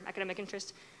 that's her academic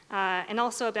interest, and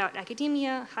also about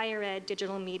academia, higher ed,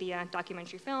 digital media,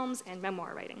 documentary films, and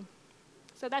memoir writing.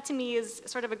 So that to me is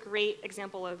sort of a great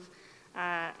example of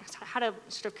how to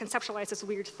sort of conceptualize this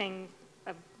weird thing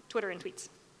of Twitter and tweets.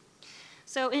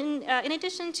 So in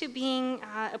addition to being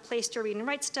a place to read and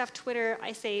write stuff, Twitter,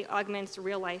 I say, augments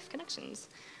real-life connections.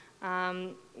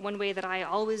 One way that I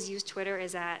always use Twitter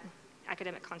is at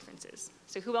academic conferences.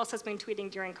 So who else has been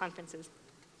tweeting during conferences?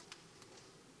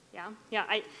 Yeah?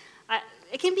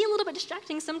 It can be a little bit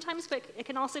distracting sometimes, but it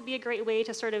can also be a great way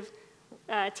to sort of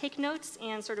take notes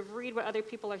and sort of read what other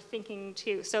people are thinking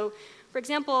too. So, for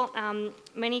example,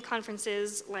 many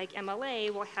conferences like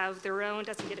MLA will have their own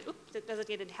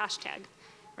designated hashtag.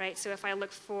 right? So if I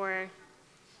look for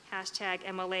hashtag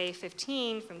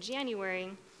MLA15 from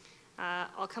January,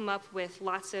 I'll come up with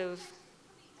lots of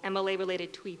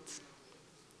MLA-related tweets.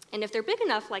 And if they're big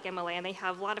enough like MLA and they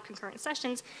have a lot of concurrent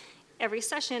sessions, every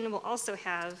session will also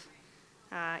have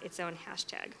its own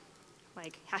hashtag,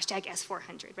 like hashtag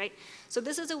S400, right? So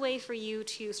this is a way for you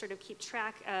to sort of keep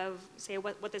track of, say,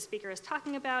 what the speaker is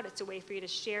talking about. It's a way for you to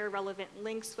share relevant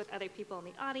links with other people in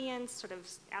the audience, sort of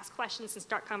ask questions and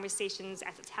start conversations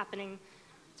as it's happening.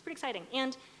 It's pretty exciting.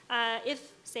 And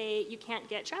if, say, you can't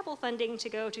get travel funding to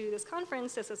go to this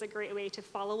conference, this is a great way to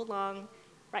follow along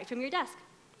right from your desk.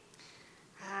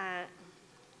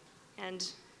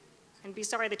 And be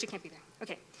sorry that you can't be there.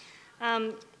 Okay.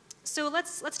 So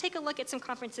let's take a look at some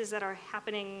conferences that are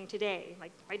happening today,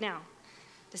 like right now,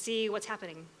 to see what's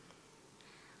happening.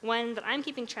 One that I'm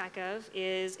keeping track of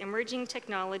is Emerging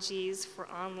Technologies for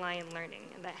Online Learning,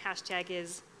 and that hashtag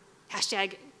is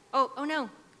hashtag, oh no,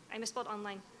 I misspelled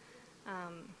online.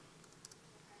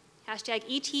 Hashtag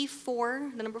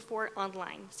ET4, the number 4,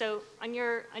 online. So on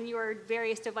your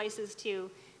various devices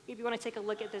too, if you want to take a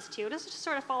look at this too, just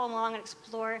sort of follow along and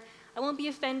explore. I won't be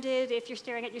offended if you're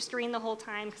staring at your screen the whole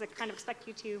time, because I kind of expect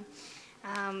you to.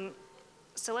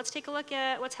 So let's take a look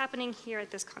at what's happening here at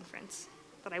this conference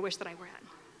that I wish that I were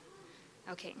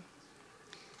at. Okay.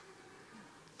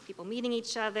 People meeting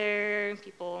each other,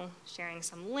 people sharing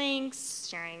some links,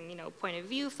 sharing, point of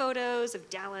view photos of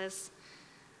Dallas.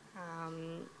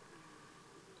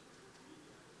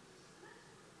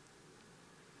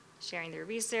 Sharing their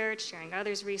research, sharing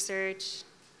others' research.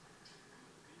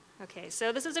 Okay,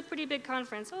 so this is a pretty big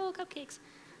conference. Oh, cupcakes.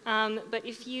 But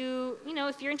if if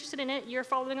you're interested in it, you're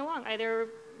following along, either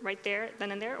right there,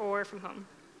 then and there, or from home.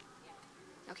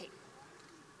 Okay.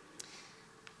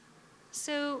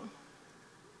 So,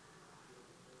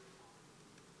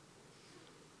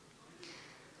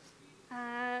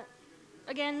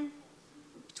 again,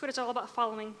 Twitter's all about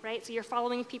following, right? So you're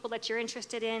following people that you're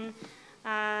interested in.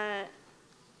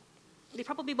 They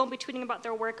probably won't be tweeting about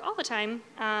their work all the time,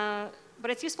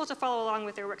 but it's useful to follow along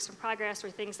with their works in progress or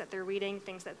things that they're reading,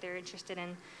 things that they're interested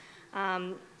in.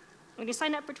 When you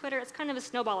sign up for Twitter, it's kind of a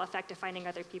snowball effect of finding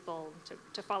other people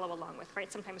to follow along with,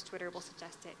 right? Sometimes Twitter will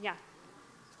suggest it. Yeah?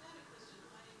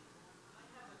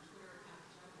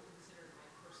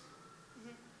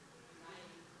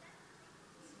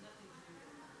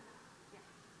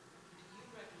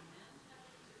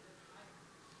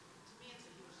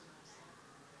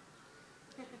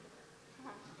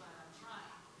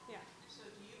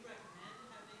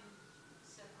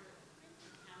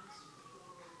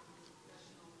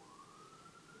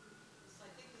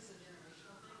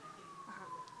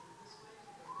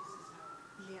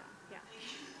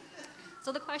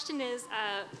 So the question is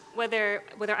whether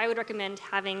I would recommend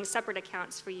having separate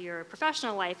accounts for your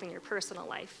professional life and your personal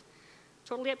life.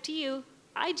 Totally up to you.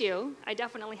 I do. I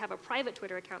definitely have a private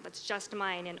Twitter account that's just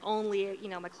mine, and only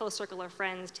my close circle of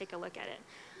friends take a look at it.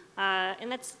 And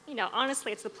that's,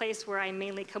 honestly, it's the place where I'm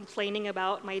mainly complaining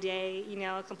about my day,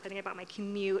 complaining about my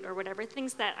commute or whatever,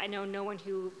 things that I know no one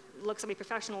who looks at me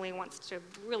professionally wants to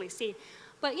really see.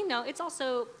 But, it's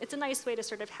a nice way to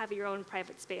sort of have your own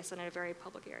private space in a very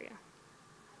public area.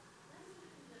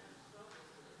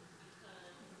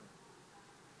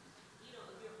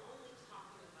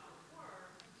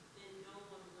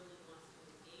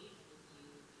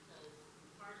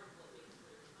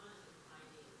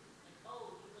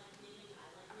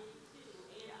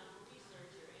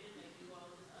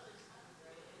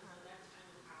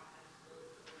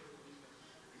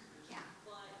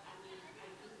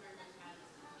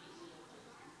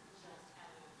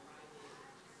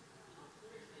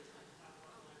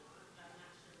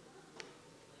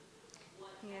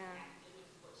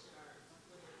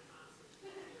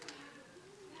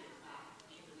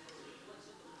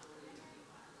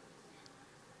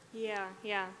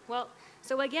 Yeah. Well,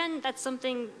 so again, that's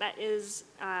something that is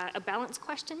a balance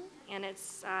question, and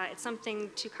it's something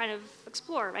to kind of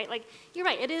explore, right? Like, you're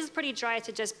right, it is pretty dry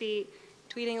to just be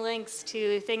tweeting links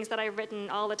to things that I've written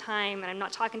all the time, and I'm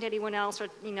not talking to anyone else or,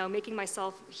 making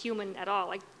myself human at all.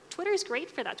 Like, Twitter is great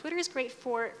for that. Twitter is great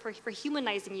for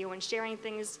humanizing you and sharing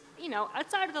things,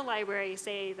 outside of the library,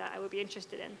 say, that I would be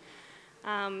interested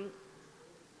in.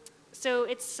 So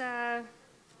it's,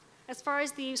 as far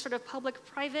as the sort of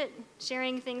public-private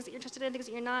sharing things that you're interested in, things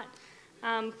that you're not,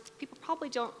 people probably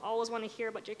don't always want to hear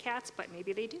about your cats, but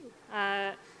maybe they do.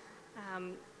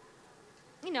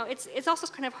 It's also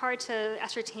kind of hard to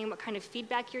ascertain what kind of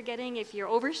feedback you're getting if you're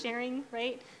oversharing,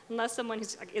 right? Unless someone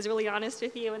is really honest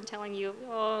with you and telling you,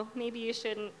 oh, maybe you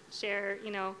shouldn't share,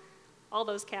 all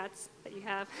those cats that you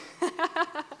have.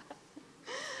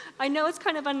 I know it's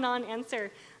kind of a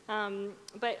non-answer,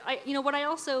 but what I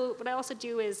also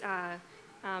do is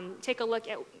take a look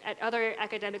at other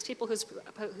academics, people whose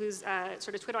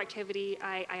sort of Twitter activity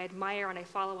I admire and I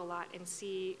follow a lot, and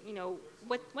see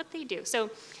what they do. So,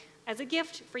 as a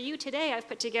gift for you today, I've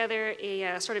put together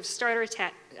a sort of starter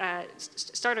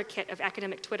kit of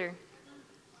academic Twitter,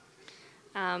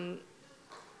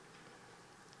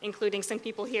 including some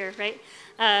people here, right?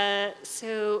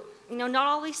 So, not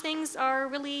all these things are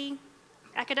really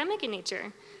academic in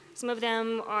nature. Some of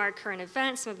them are current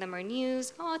events, some of them are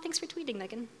news. Oh, thanks for tweeting,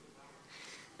 Megan.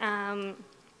 All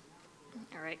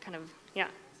right, kind of, yeah.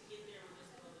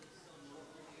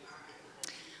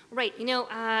 Right,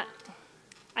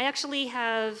 I actually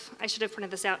I should have printed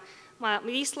this out.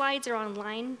 These slides are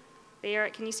online.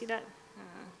 Can you see that?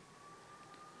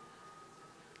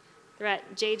 They're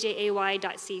at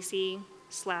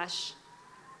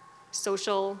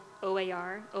jjay.cc/social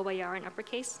OAR in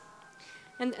uppercase.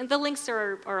 And the links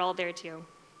are all there too.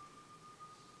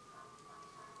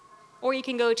 Or you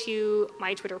can go to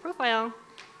my Twitter profile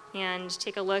and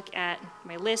take a look at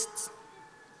my lists.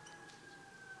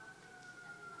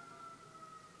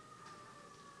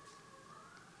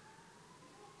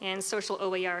 And social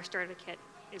OAR starter kit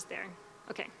is there.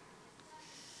 Okay.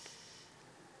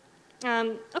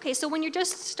 Okay, so when you're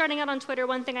just starting out on Twitter,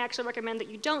 one thing I actually recommend that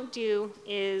you don't do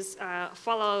is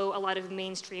follow a lot of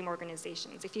mainstream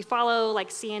organizations. If you follow like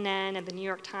CNN and the New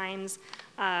York Times,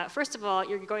 first of all,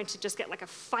 you're going to just get like a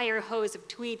fire hose of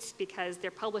tweets because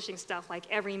they're publishing stuff like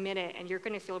every minute, and you're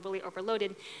going to feel really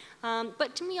overloaded.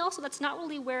 But to me also, that's not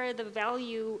really where the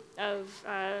value of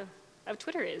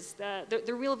Twitter is.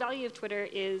 The real value of Twitter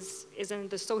is in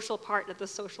the social part of the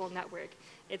social network.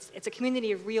 It's a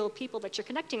community of real people that you're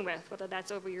connecting with, whether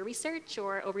that's over your research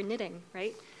or over knitting,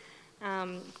 right?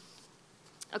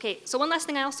 Okay, so one last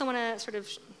thing I also want to sort of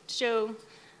show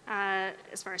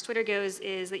as far as Twitter goes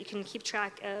is that you can keep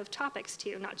track of topics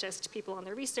too, not just people on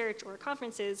their research or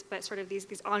conferences, but sort of these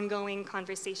ongoing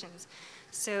conversations.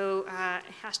 So a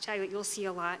hashtag that you'll see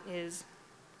a lot is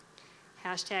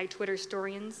hashtag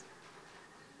Twitterstorians.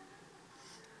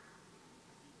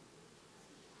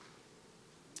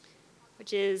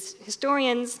 Which is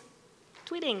historians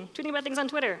tweeting about things on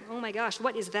Twitter. Oh my gosh,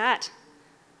 what is that?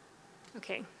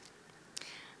 Okay.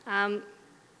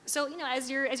 So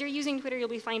as you're using Twitter, you'll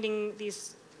be finding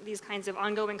these kinds of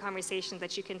ongoing conversations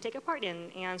that you can take a part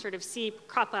in and sort of see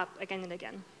crop up again and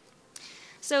again.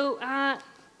 So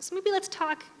maybe let's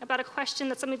talk about a question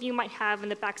that some of you might have in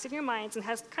the backs of your minds and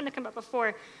has kind of come up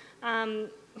before.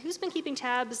 Who's been keeping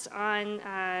tabs on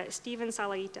Steven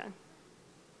Salaita?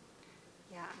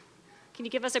 Yeah. Can you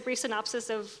give us a brief synopsis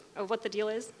of what the deal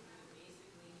is?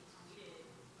 Basically, he tweeted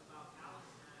about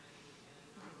Palestine and a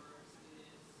number of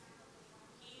students.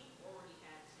 He already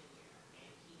had tenure,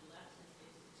 and he left his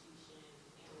institution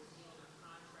and was given a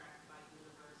contract by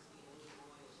University of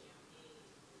Illinois Champaign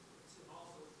to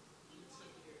also be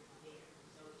tenured there.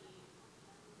 So he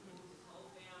moved his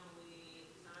whole family,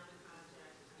 signed the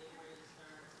contract, was getting ready to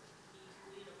start. He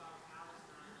tweeted about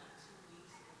Palestine like 2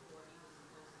 weeks before he was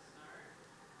supposed to start.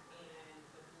 And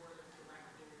the board of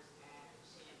directors at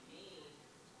Champaign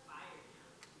fired him.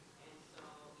 And so,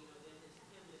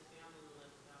 then his family were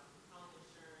left without health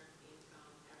insurance,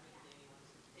 income, everything,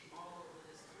 all over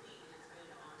this tweet, and it's been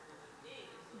an ongoing thing.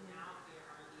 And so now there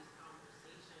are these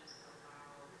conversations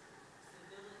about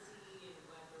civility and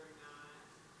whether or not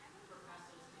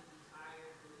professors can be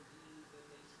fired for the views that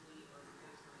they tweet or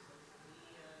post on social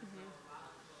media. So a lot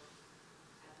of folks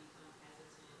have become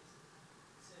hesitant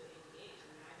to engage. I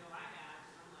mean, I know I have.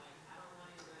 I'm like, I don't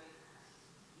want anybody,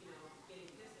 getting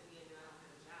pissed at me and then I don't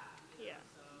have a job. Yeah.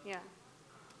 So, Yeah.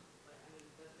 but I mean,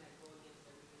 doesn't that go against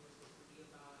everything we're supposed to be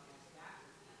about as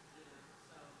faculty?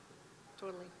 So.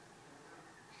 Totally.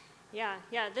 Yeah.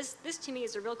 This to me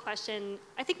is a real question.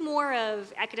 I think more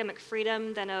of academic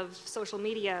freedom than of social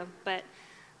media. But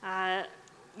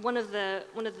one of the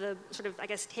sort of, I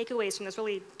guess, takeaways from this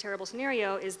really terrible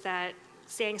scenario is that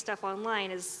saying stuff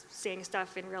online is saying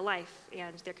stuff in real life,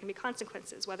 and there can be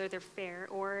consequences, whether they're fair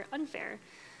or unfair.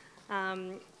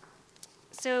 In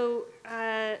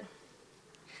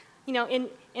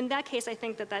that case, I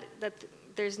think that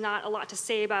there's not a lot to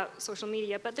say about social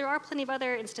media, but there are plenty of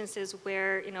other instances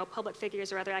where public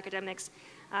figures or other academics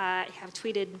have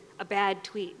tweeted a bad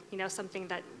tweet, something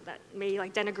that may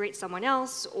like denigrate someone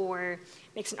else or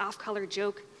makes an off-color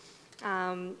joke.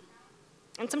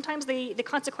 And sometimes the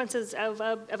consequences of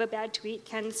a bad tweet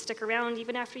can stick around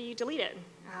even after you delete it.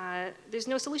 There's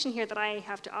no solution here that I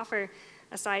have to offer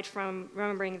aside from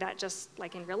remembering that just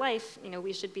like in real life,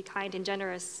 we should be kind and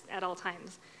generous at all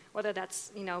times, whether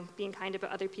that's being kind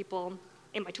about other people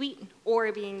in my tweet,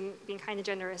 or being kind and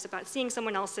generous about seeing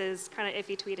someone else's kind of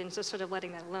iffy tweet and just sort of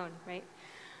letting that alone, right?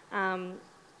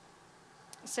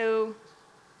 So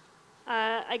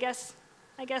I guess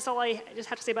all I just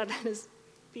have to say about that is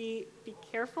be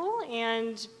careful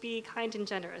and be kind and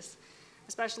generous,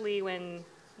 especially when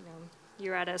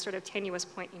you're at a sort of tenuous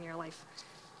point in your life,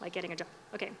 like getting a job.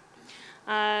 Okay.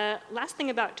 Last thing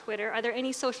about Twitter, are there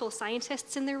any social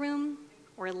scientists in the room,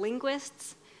 or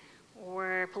linguists,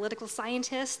 or political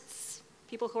scientists,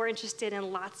 people who are interested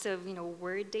in lots of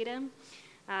word data?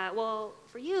 Well,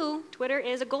 for you, Twitter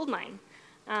is a goldmine.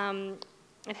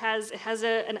 It has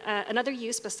another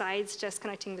use besides just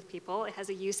connecting with people. It has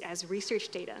a use as research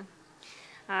data.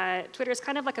 Twitter is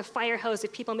kind of like a fire hose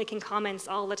of people making comments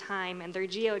all the time, and they're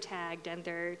geotagged, and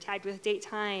they're tagged with date,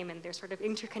 time, and they're sort of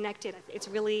interconnected. It's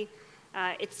really,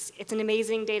 it's an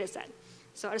amazing data set.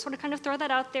 So I just want to kind of throw that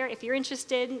out there. If you're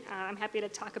interested, I'm happy to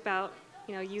talk about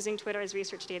using Twitter as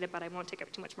research data, but I won't take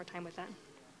up too much more time with that.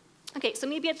 Okay, so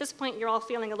maybe at this point you're all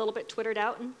feeling a little bit Twittered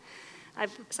out, and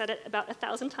I've said it about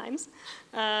 1,000 times.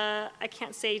 I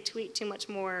can't say tweet too much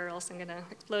more or else I'm going to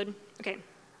explode. Okay.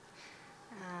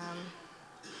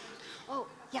 Oh,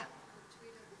 yeah.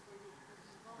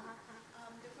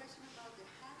 The question about the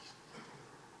hashtag,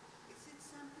 is it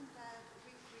something that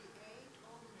we create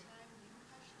all the time, new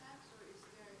hashtags, or is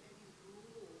there any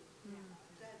rule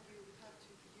that you have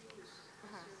to use as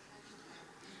your hashtag?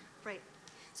 Right.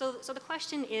 So the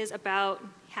question is about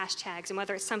hashtags and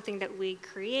whether it's something that we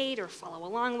create or follow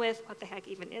along with. What the heck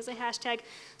even is a hashtag?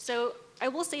 So I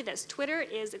will say this, Twitter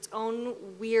is its own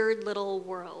weird little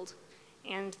world.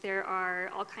 And there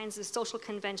are all kinds of social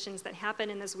conventions that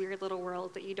happen in this weird little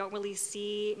world that you don't really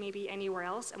see maybe anywhere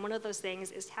else. And one of those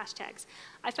things is hashtags.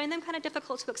 I find them kind of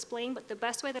difficult to explain, but the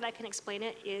best way that I can explain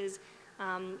it is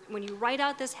when you write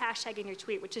out this hashtag in your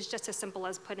tweet, which is just as simple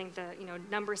as putting the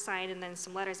number sign and then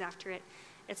some letters after it,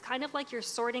 it's kind of like you're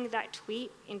sorting that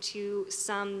tweet into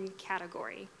some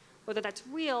category. Whether that's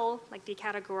real, like the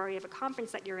category of a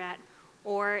conference that you're at,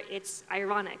 or it's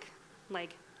ironic,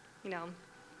 like,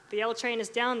 the L train is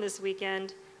down this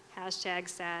weekend, hashtag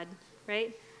sad,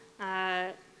 right?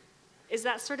 Is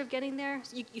that sort of getting there?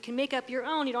 So you can make up your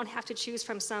own, you don't have to choose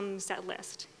from some set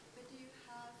list. But do you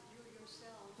have,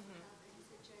 yourself, have any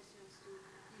suggestions to,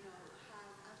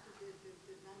 have after the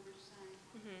number sign,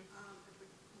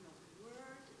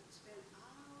 word spelled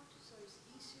out so it's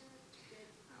easier to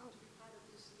get to be part of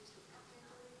this list of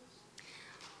categories?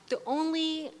 The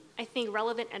only, I think,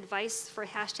 relevant advice for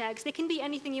hashtags, they can be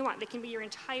anything you want. They can be your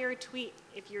entire tweet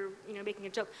if you're making a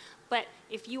joke. But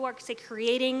if you are, say,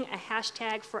 creating a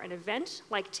hashtag for an event,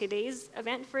 like today's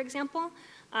event, for example,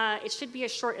 it should be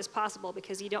as short as possible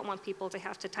because you don't want people to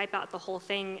have to type out the whole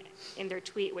thing in their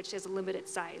tweet, which is a limited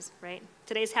size, right?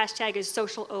 Today's hashtag is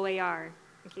social OAR,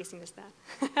 in case you missed that.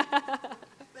 But then you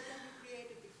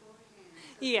create it beforehand.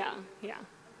 So Yeah.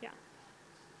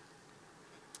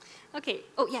 Okay,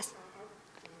 oh, yes. Say,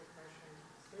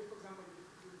 for example,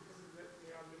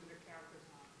 there are limited characters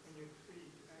in your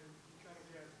tweet, and you're trying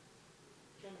to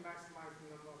maximize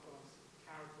the number of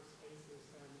character spaces,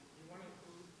 and you want to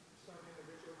include certain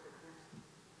individuals or groups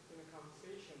in a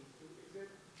conversation. Is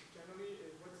it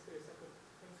generally, what's the accepted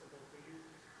principle? Do you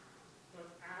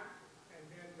put at and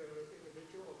then the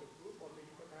individual or the group, or do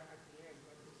you put that at the end?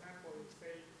 Like, for example,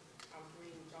 say I'm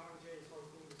tweeting John J is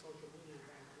hosting the social media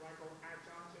event. Do I go at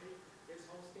John J is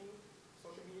hosting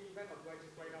social media event, or do I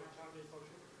just write out John J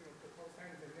social, the post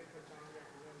ends and then put John J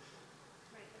at the end?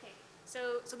 Right, okay.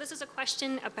 So this is a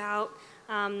question about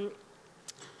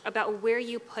where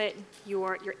you put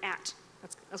your at.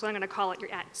 That's what I'm going to call it,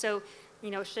 your at. So,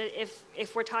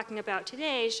 if we're talking about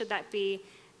today, should that be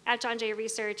at John J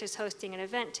Research is hosting an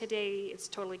event today, it's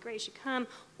totally great, you should come,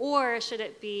 or should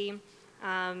it be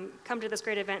come to this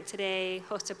great event today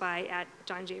hosted by at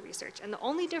John J Research? And the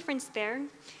only difference there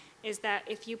is that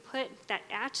if you put that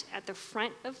at the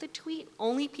front of the tweet,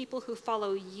 only people who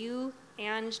follow you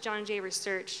and John J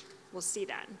Research will see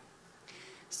that.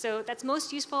 So that's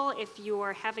most useful if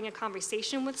you're having a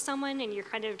conversation with someone and you're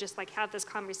kind of just like have this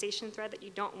conversation thread that you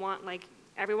don't want like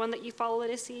everyone that you follow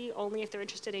to see, only if they're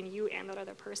interested in you and that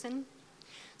other person.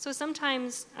 So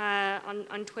sometimes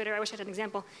on Twitter, I wish I had an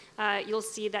example, you'll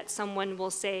see that someone will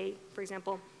say, for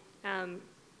example,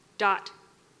 at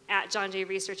John J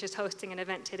Research is hosting an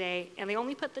event today, and they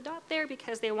only put the dot there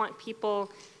because they want people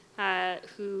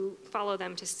who follow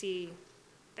them to see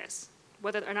this,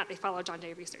 whether or not they follow John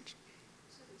J Research.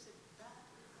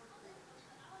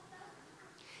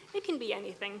 It can be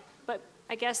anything, but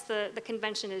I guess the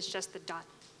convention is just the dot.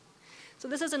 So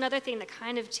this is another thing that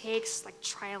kind of takes like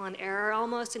trial and error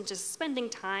almost, and just spending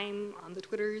time on the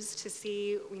Twitters to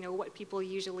see, what people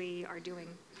usually are doing.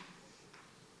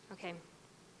 Okay.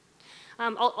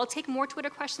 I'll take more Twitter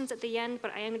questions at the end,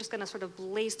 but I am just going to sort of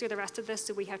blaze through the rest of this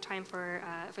so we have time for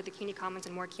the CUNY Commons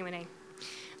and more Q&A.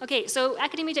 Okay, so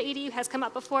academia.edu has come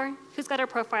up before. Who's got our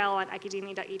profile on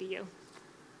academia.edu?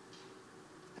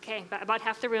 Okay, about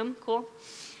half the room, cool.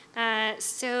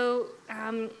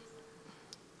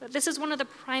 This is one of the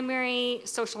primary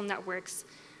social networks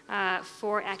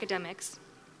for academics.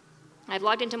 I've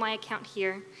logged into my account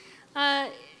here.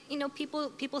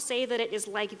 People say that it is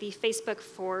like the Facebook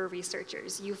for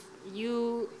researchers.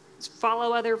 You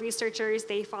follow other researchers,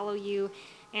 they follow you,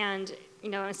 and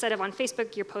instead of on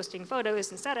Facebook you're posting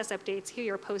photos and status updates, here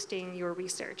you're posting your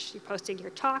research. You're posting your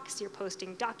talks, you're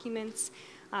posting documents,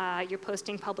 you're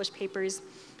posting published papers.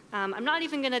 I'm not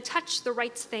even going to touch the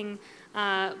rights thing,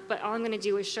 but all I'm going to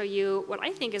do is show you what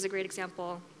I think is a great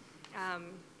example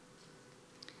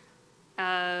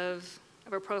of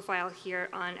a profile here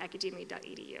on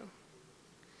academia.edu.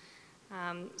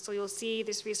 So you'll see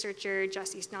this researcher,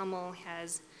 Jesse Snellmel,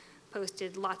 has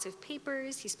posted lots of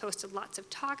papers, he's posted lots of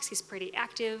talks, he's pretty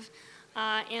active.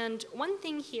 And one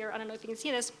thing here, I don't know if you can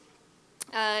see this,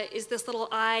 is this little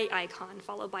eye icon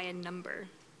followed by a number.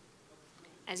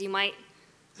 As you might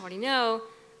already know,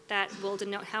 that will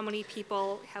denote how many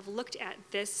people have looked at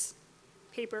this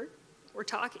paper or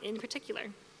talk in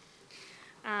particular.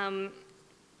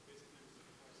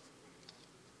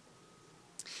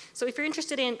 So if you're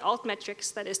interested in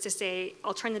altmetrics, that is to say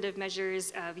alternative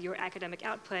measures of your academic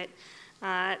output,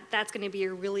 that's going to be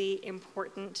a really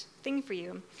important thing for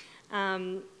you.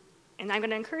 And I'm going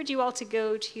to encourage you all to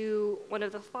go to one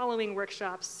of the following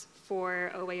workshops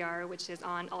for OAR, which is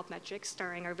on altmetrics,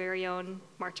 starring our very own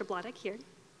Marcia Blodek here.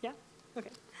 Yeah?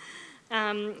 Okay.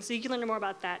 So you can learn more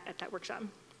about that at that workshop.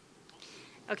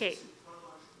 Okay.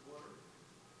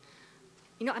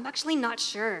 I'm actually not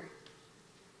sure.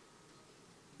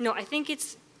 No, I think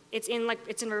it's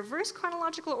in reverse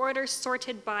chronological order,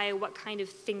 sorted by what kind of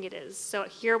thing it is. So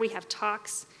here we have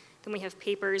talks, then we have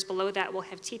papers. Below that we'll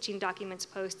have teaching documents,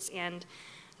 posts, and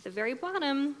at the very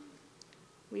bottom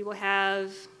we will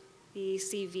have the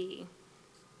CV.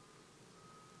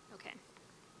 Okay.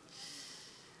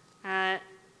 I'm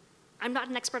not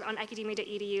an expert on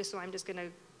academia.edu, so I'm just going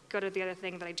to go to the other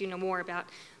thing that I do know more about,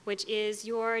 which is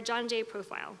your John Jay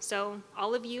profile. So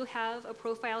all of you have a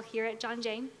profile here at John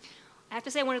Jay. I have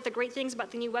to say one of the great things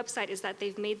about the new website is that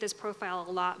they've made this profile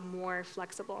a lot more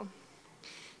flexible.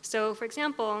 So for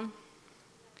example,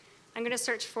 I'm going to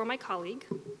search for my colleague.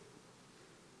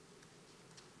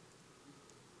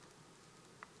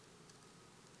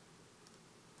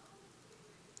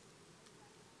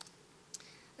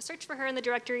 A search for her in the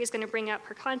directory is going to bring up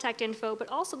her contact info, but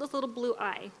also this little blue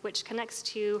eye, which connects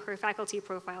to her faculty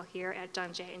profile here at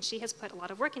John Jay. And she has put a lot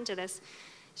of work into this.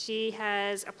 She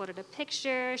has uploaded a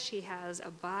picture, she has a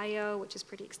bio, which is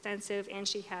pretty extensive, and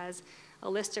she has a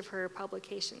list of her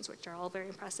publications, which are all very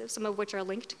impressive, some of which are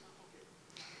linked.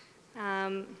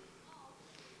 And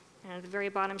at the very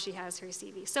bottom, she has her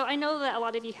CV. So I know that a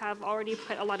lot of you have already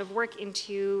put a lot of work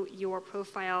into your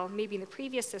profile, maybe in the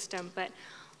previous system, but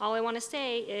all I want to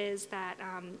say is that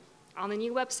on the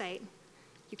new website,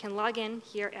 you can log in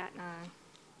here at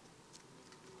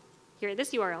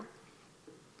this URL,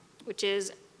 which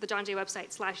is the John Jay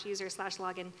website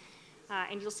 /user/login,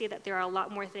 and you'll see that there are a lot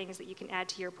more things that you can add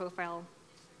to your profile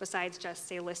besides just,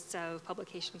 say, lists of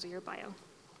publications or your bio.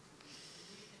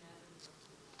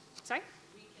 Sorry?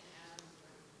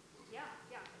 Yeah,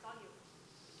 it's all you.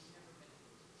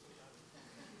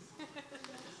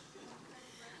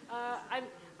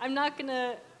 I'm not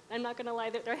gonna lie.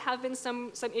 There have been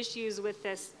some issues with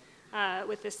this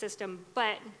system,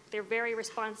 but they're very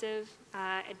responsive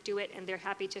at Do It, and they're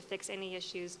happy to fix any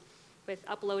issues with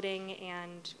uploading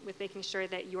and with making sure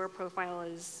that your profile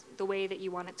is the way that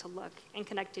you want it to look and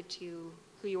connected to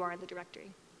who you are in the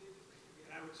directory.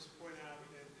 And I would just point out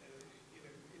that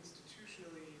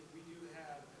institutionally, we do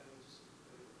have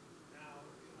now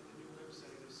on the new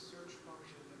website a search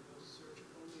function that will search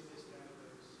only this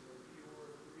database. So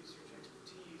your research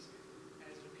expertise,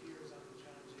 as it appears on the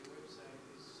John Jay website,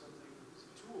 is something, it's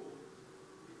a tool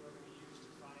people are going to use to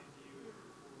find you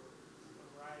for a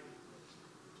variety of things.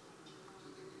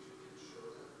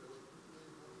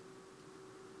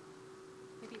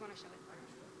 Maybe you want to show it.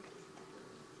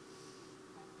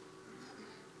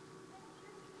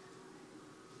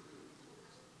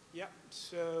 Yep,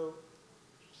 so,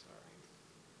 sorry.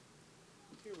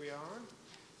 Here we are.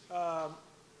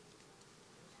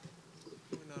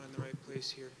 We're not in the right place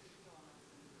here.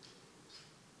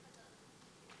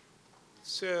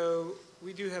 So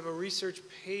we do have a research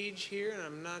page here, and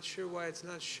I'm not sure why it's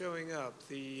not showing up.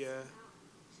 It's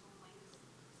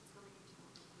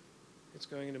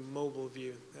going into mobile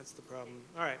view. That's the problem.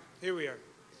 All right, here we are.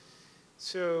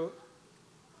 So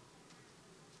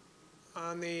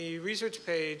on the research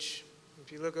page,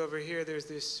 if you look over here, there's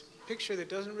this picture that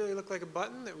doesn't really look like a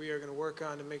button that we are going to work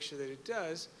on to make sure that it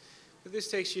does. But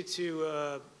this takes you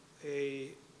to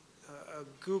a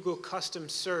Google custom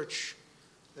search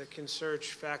that can search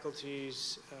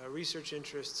faculty's research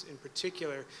interests in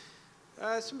particular.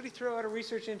 Somebody throw out a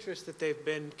research interest that they've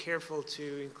been careful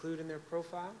to include in their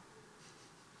profile?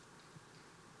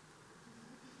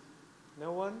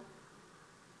 No one?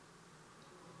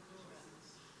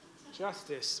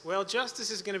 Justice. Well, justice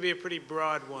is going to be a pretty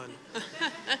broad one.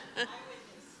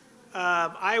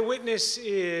 Eyewitness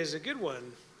is a good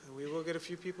one. We will get a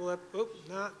few people up. Oh,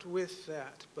 not with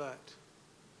that, but.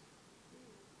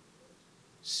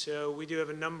 So we do have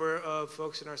a number of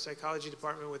folks in our psychology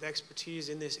department with expertise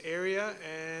in this area,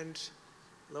 and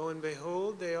lo and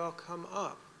behold, they all come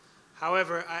up.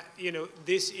 However,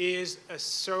 this is a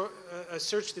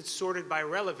search that's sorted by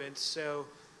relevance, so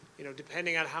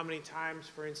depending on how many times,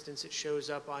 for instance, it shows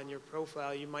up on your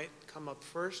profile, you might come up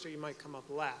first or you might come up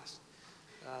last.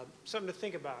 Something to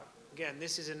think about. Again,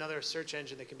 this is another search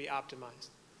engine that can be optimized.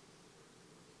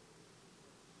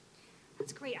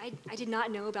 That's great. I did not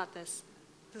know about this.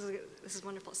 This is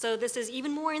wonderful. So this is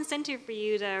even more incentive for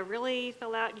you to really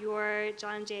fill out your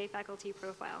John Jay faculty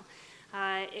profile.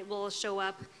 It will show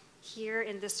up here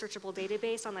in this searchable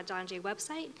database on the John Jay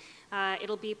website.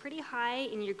 It'll be pretty high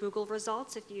in your Google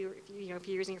results if you're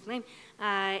using your full name,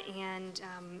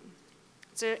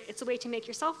 it's a way to make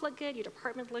yourself look good, your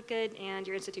department look good, and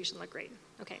your institution look great.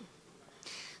 Okay.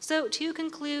 So to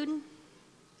conclude,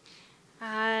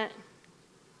 oh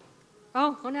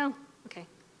no. Okay.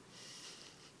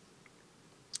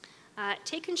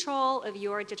 Take control of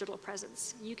your digital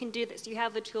presence. You can do this. You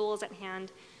have the tools at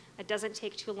hand. It doesn't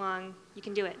take too long. You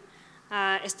can do it.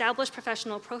 Establish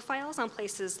professional profiles on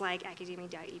places like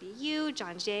academia.edu,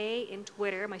 John Jay, and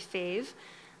Twitter, my fave.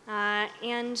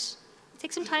 And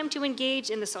take some time to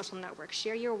engage in the social network.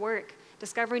 Share your work.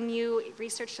 Discover new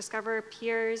research, discover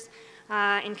peers,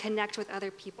 and connect with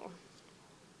other people.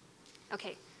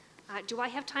 Okay. Do I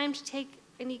have time to take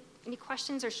any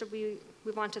questions, or should we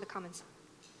move on to the comments?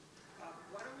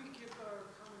 Why don't we give our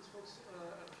Commons folks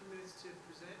a few minutes to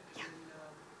present, and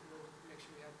then we'll make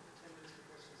sure we have 10 minutes for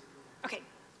questions at the end. Okay.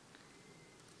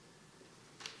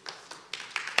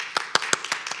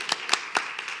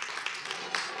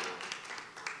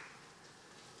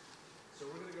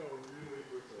 So we're going to go really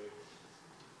quickly.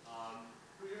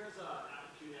 Who here has a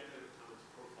CUNY Academic Commons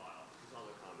profile? Who's on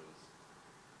the Commons?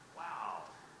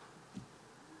 Wow.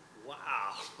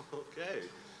 Wow. Okay.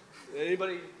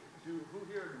 Anybody who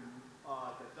here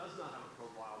that does not have a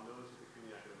profile knows what the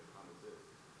CUNY Academic Commons is?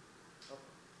 Oh.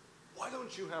 Why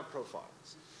don't you have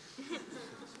profiles?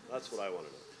 That's what I want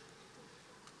to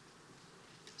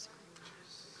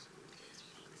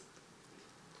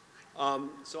know.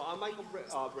 So I'm Michael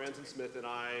Branson Smith, and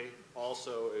I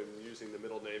also am using the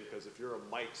middle name because if you're a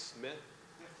Mike Smith,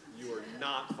 you are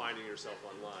not finding yourself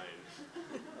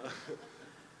online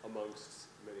amongst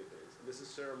many things. And this is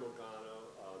Sarah Mogano.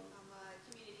 I'm a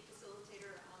community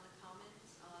facilitator on the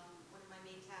Commons. One of my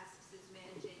main tasks is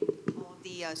managing all of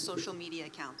the social media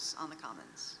accounts on the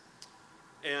Commons.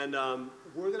 And I'm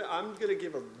going to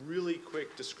give a really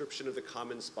quick description of the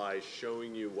Commons by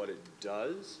showing you what it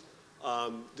does.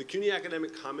 The CUNY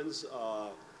Academic Commons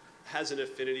has an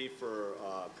affinity for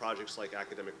projects like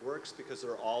Academic Works because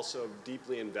they're also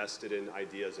deeply invested in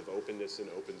ideas of openness and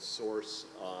open source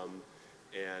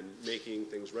and making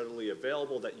things readily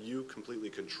available that you completely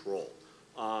control.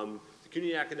 The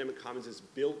CUNY Academic Commons is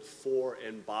built for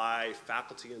and by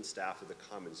faculty and staff of the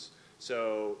Commons.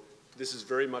 So this is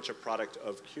very much a product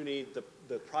of CUNY.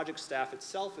 The project staff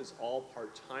itself is all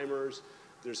part-timers.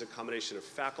 There's a combination of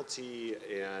faculty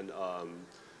and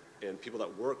people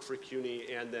that work for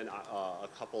CUNY, and then a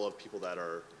couple of people that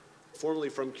are formerly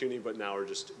from CUNY but now are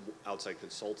just outside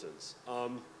consultants.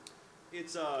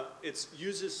 It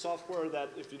uses software that,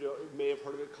 if you may have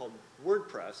heard of it, called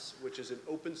WordPress, which is an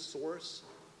open source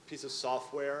piece of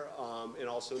software, and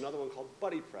also another one called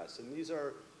BuddyPress. And these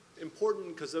are important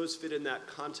because those fit in that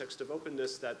context of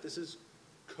openness, that this is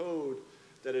code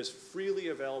that is freely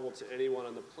available to anyone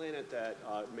on the planet that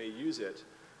may use it.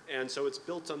 And so it's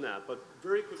built on that. But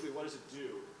very quickly, what does it do?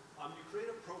 You create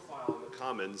a profile in the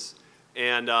Commons,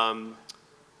 and I'm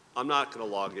not going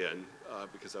to log in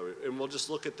because and we'll just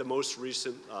look at the most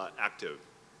recent active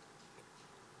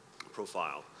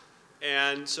profile.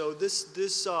 And so this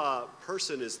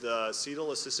person is the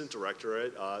CETL Assistant Director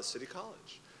at City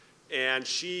College. And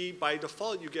she, by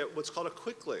default, you get what's called a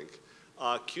quick link,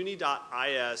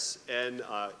 CUNY.is and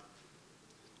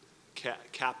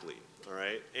Caply, all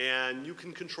right? And you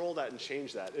can control that and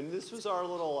change that. And this was our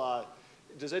little,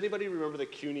 does anybody remember the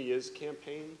CUNY Is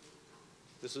campaign?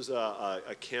 This was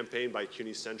a campaign by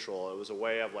CUNY Central. It was a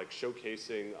way of like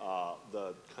showcasing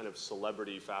the kind of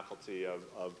celebrity faculty of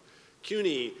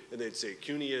CUNY, and they'd say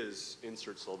CUNY is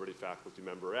insert celebrity faculty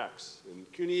member X, and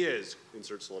CUNY is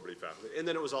insert celebrity faculty. And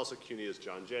then it was also CUNY is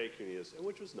John Jay, CUNY is,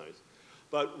 which was nice.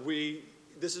 But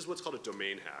this is what's called a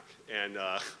domain hack, and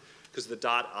because the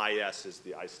 .is is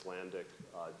the Icelandic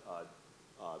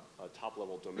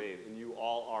top-level domain, and you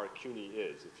all are CUNY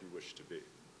is if you wish to be.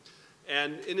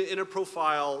 And in a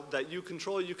profile that you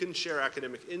control, you can share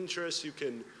academic interests. You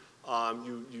can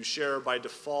you share by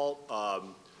default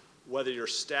whether you're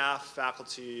staff,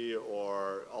 faculty,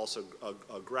 or also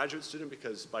a graduate student,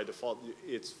 because by default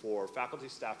it's for faculty,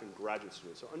 staff, and graduate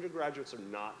students. So undergraduates are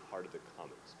not part of the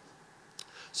Commons.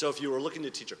 So if you were looking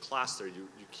to teach a class there, you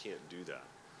can't do that.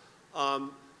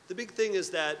 The big thing is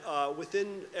that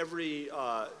within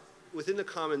the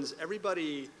Commons,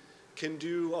 everybody can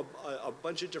do a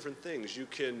bunch of different things. You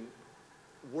can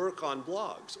work on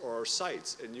blogs or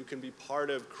sites, and you can be part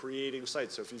of creating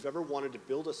sites. So if you've ever wanted to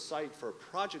build a site for a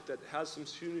project that has some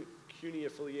CUNY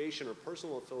affiliation or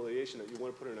personal affiliation that you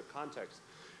want to put in a context,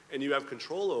 and you have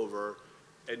control over,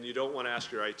 and you don't want to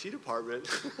ask your IT department,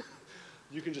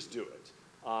 you can just do it.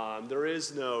 There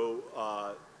is no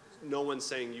one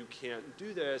saying you can't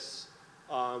do this.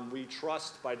 We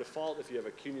trust by default, if you have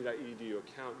a CUNY.edu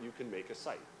account, you can make a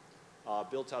site.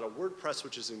 Built out of WordPress,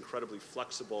 which is incredibly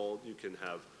flexible. You can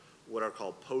have what are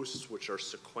called posts, which are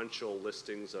sequential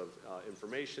listings of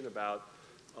information about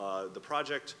the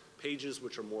project, pages,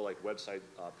 which are more like website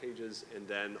pages, and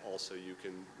then also you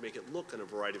can make it look in a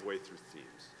variety of ways through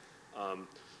themes.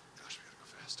 Gosh, we gotta go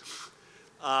fast.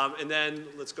 And then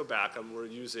let's go back. We're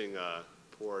using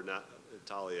poor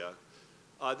Natalia.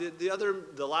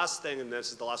 The last thing, and this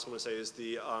is the last one I say, is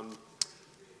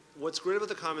what's great about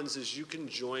the Commons is you can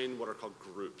join what are called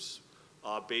groups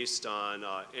based on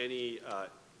any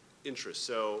interest.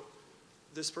 So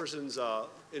this person's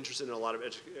interested in a lot of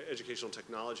educational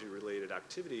technology related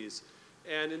activities,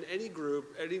 and in any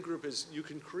group is, you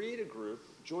can create a group,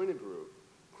 join a group.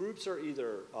 Groups are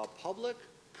either public,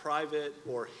 private,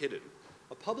 or hidden.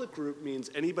 A public group means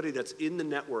anybody that's in the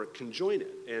network can join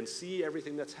it and see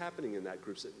everything that's happening in that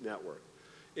group's network.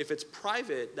 If it's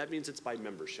private, that means it's by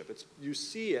membership. You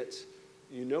see it,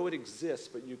 you know it exists,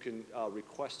 but you can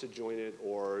request to join it,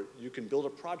 or you can build a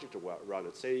project around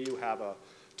it. Say you have a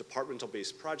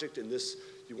departmental-based project, and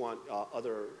you want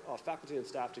other faculty and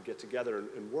staff to get together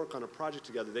and work on a project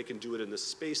together. They can do it in this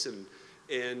space, and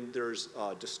there's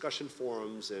discussion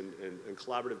forums and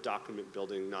collaborative document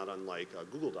building, not unlike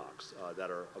Google Docs, that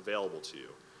are available to you.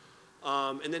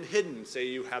 And then hidden, say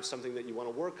you have something that you want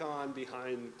to work on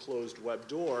behind closed web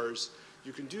doors,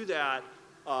 you can do that,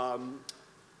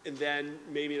 and then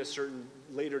maybe at a certain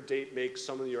later date make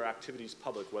some of your activities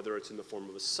public, whether it's in the form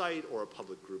of a site or a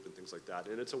public group and things like that.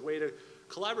 And it's a way to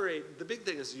collaborate. The big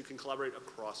thing is you can collaborate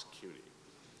across CUNY.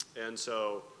 And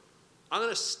so I'm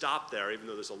going to stop there, even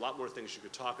though there's a lot more things you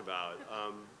could talk about.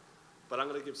 But I'm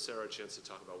going to give Sarah a chance to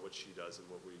talk about what she does and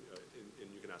and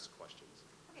you can ask questions.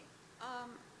 Okay.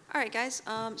 All right, guys.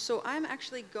 So I'm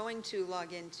actually going to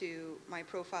log into my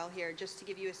profile here just to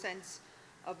give you a sense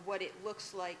of what it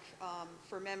looks like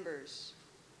for members,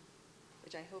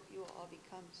 which I hope you will all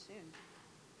become soon.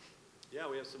 Yeah,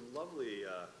 we have some lovely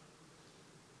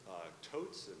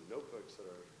totes and notebooks that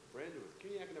are branded with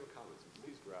CUNY Academic Commons.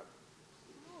 Please grab.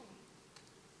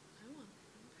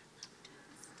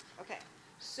 Okay.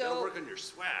 So gotta work on your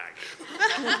swag.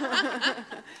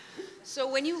 So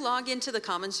when you log into the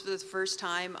Commons for the first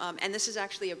time, and this is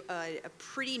actually a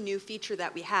pretty new feature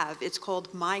that we have, it's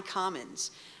called My Commons.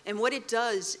 And what it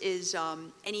does is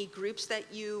any groups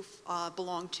that you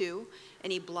belong to,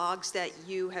 any blogs that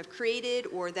you have created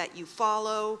or that you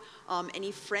follow,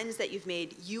 any friends that you've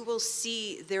made, you will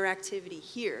see their activity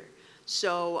here.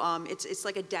 So it's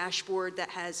like a dashboard that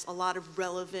has a lot of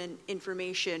relevant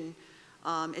information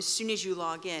as soon as you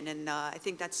log in, and I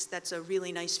think that's a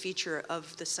really nice feature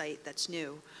of the site that's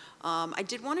new. I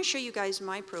did want to show you guys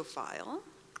my profile.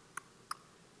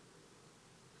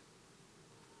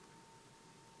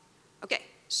 Okay,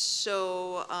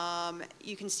 so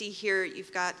you can see here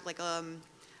you've got like a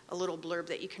little blurb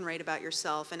that you can write about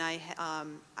yourself, and I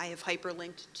have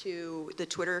hyperlinked to the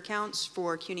Twitter accounts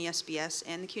for CUNY SBS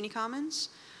and the CUNY Commons.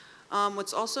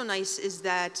 What's also nice is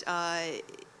that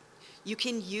you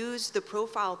can use the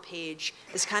profile page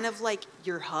as kind of like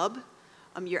your hub,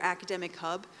 your academic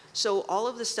hub. So all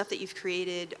of the stuff that you've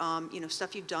created,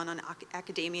 stuff you've done on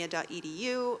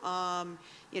academia.edu,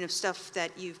 stuff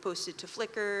that you've posted to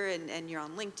Flickr and you're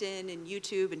on LinkedIn and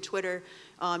YouTube and Twitter,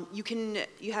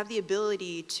 you have the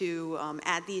ability to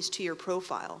add these to your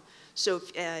profile. So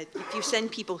if you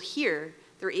send people here,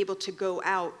 they're able to go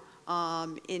out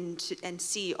and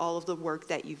see all of the work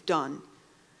that you've done.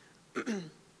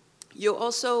 You'll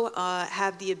also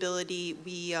have the ability,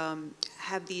 we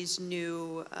have these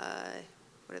new,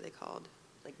 what are they called?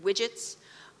 Like widgets.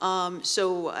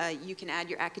 So you can add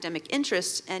your academic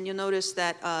interests, and you'll notice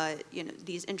that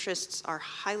these interests are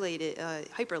highlighted,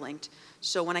 hyperlinked.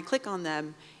 So when I click on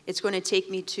them, it's going to take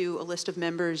me to a list of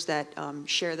members that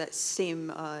share that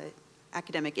same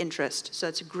academic interest. So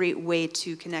it's a great way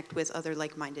to connect with other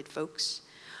like-minded folks.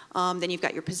 Then you've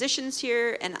got your positions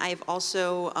here, and I've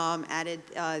also added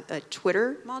a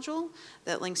Twitter module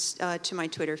that links to my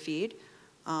Twitter feed.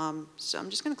 So I'm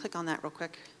just going to click on that real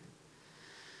quick.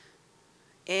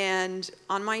 And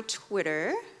on my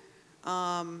Twitter,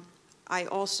 I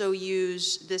also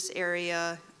use this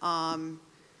area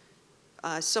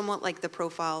somewhat like the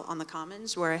profile on the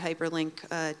Commons, where I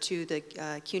hyperlink to the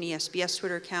CUNY SBS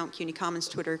Twitter account, CUNY Commons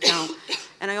Twitter account,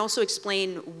 and I also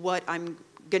explain what I'm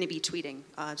going to be tweeting,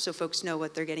 so folks know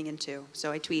what they're getting into.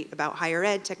 So I tweet about higher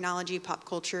ed, technology, pop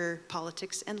culture,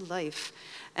 politics, and life.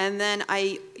 And then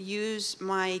I use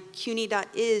my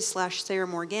cuny.is/Sarah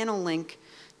Morgano link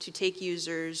to take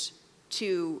users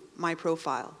to my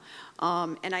profile.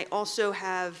 And I also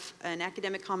have an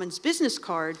Academic Commons business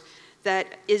card that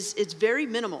is very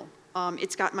minimal.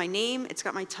 It's got my name, it's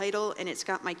got my title, and it's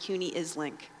got my CUNY is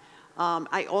link.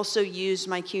 I also use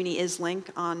my CUNY is link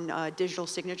on digital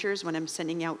signatures when I'm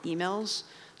sending out emails.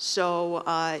 So,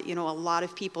 a lot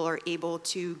of people are able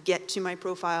to get to my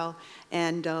profile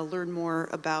and learn more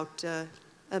about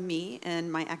me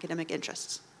and my academic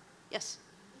interests. Yes?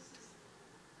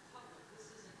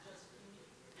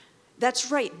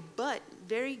 That's right, but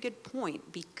very good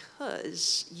point,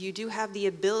 because you do have the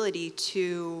ability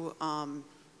to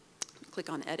click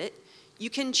on edit. You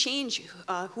can change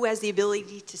who has the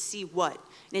ability to see what,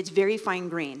 and it's very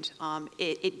fine-grained.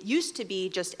 It used to be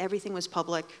just everything was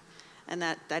public, and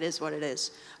that is what it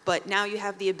is. But now you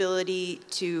have the ability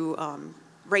to,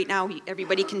 right now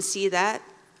everybody can see that,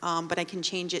 but I can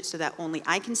change it so that only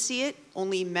I can see it,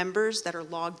 only members that are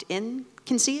logged in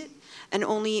can see it, and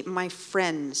only my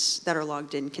friends that are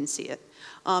logged in can see it.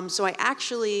 So I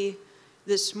actually,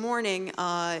 this morning,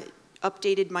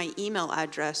 updated my email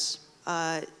address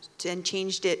and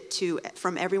changed it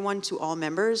from everyone to all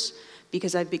members,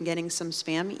 because I've been getting some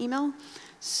spam email.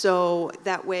 So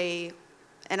that way,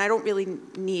 and I don't really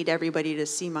need everybody to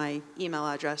see my email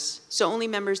address. So only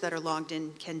members that are logged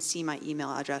in can see my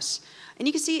email address. And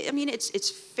you can see, it's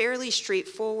fairly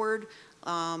straightforward.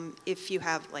 If you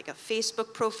have like a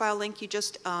Facebook profile link, you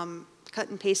just cut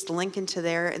and paste the link into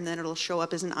there, and then it'll show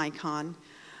up as an icon.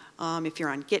 If you're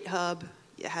on GitHub,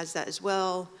 it has that as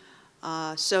well.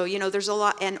 So, there's a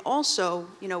lot. And also,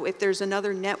 if there's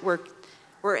another network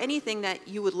or anything that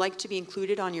you would like to be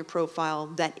included on your profile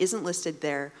that isn't listed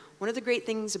there, one of the great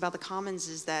things about the Commons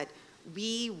is that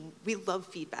we love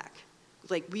feedback.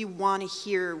 Like, we want to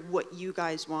hear what you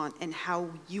guys want and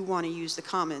how you want to use the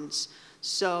Commons.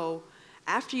 So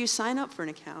after you sign up for an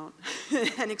account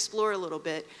and explore a little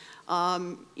bit,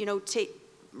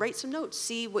 write some notes,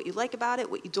 see what you like about it,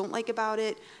 what you don't like about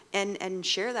it, and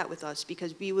share that with us,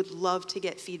 because we would love to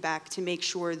get feedback to make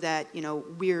sure that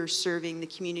we're serving the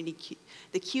community,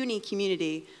 the CUNY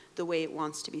community, the way it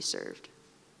wants to be served.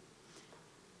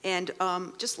 And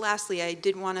just lastly, I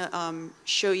did want to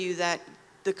show you that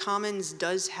the Commons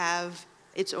does have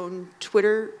its own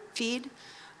Twitter feed.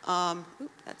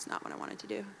 That's not what I wanted to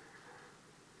do.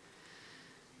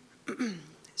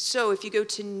 So if you go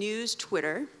to News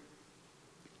Twitter,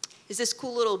 is this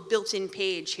cool little built-in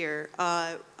page here.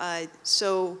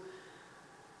 So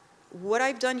what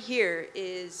I've done here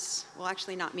is, well,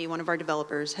 actually not me, one of our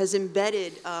developers has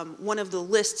embedded one of the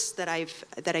lists that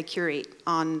I curate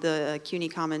on the CUNY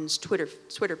Commons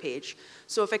Twitter page.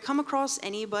 So if I come across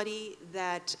anybody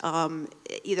that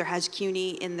either has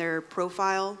CUNY in their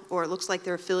profile or it looks like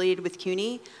they're affiliated with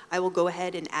CUNY, I will go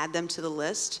ahead and add them to the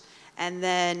list. And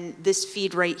then this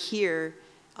feed right here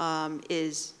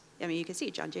is, you can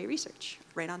see John Jay Research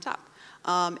right on top.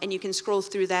 And you can scroll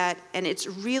through that, and it's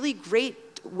really great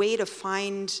way to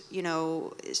find,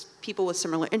 people with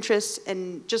similar interests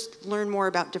and just learn more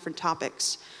about different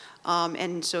topics.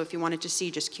 And so if you wanted to see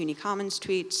just CUNY Commons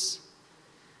tweets,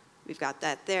 we've got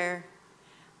that there.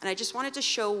 And I just wanted to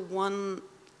show one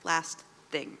last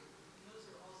thing.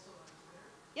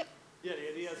 Yeah,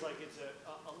 the idea is like it's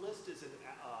a list is a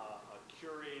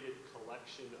curated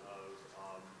collection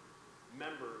of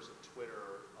members of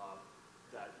Twitter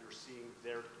that you're seeing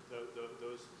those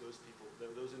people,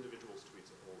 those individuals'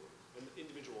 tweets only. And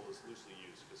individual is loosely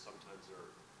used because sometimes there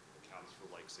are accounts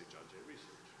for, like, say, John Jay Research.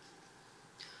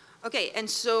 Okay, and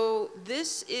so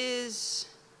this is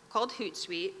called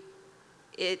Hootsuite.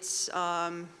 It's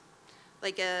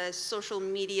like a social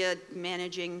media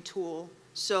managing tool.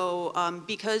 So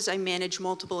because I manage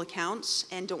multiple accounts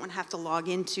and don't want to have to log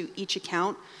into each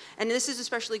account, and this is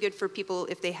especially good for people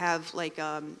if they have like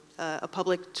a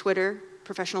public Twitter,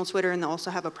 professional Twitter, and they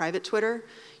also have a private Twitter,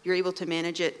 you're able to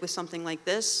manage it with something like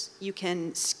this. You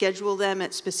can schedule them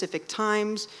at specific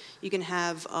times. You can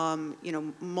have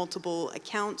multiple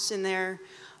accounts in there.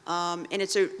 And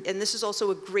this is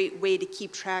also a great way to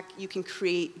keep track. You can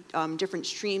create different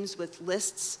streams with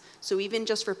lists. So even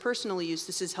just for personal use,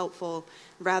 this is helpful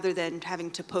rather than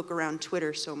having to poke around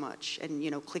Twitter so much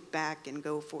and click back and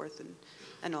go forth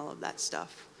and all of that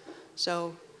stuff.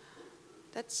 So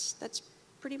that's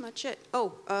pretty much it.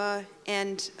 Oh,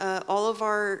 and all of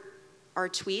our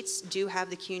tweets do have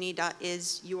the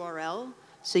CUNY.is URL,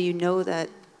 so you know that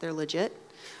they're legit.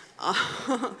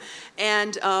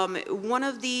 And one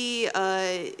of the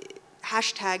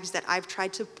hashtags that I've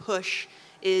tried to push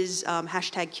is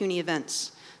hashtag CUNY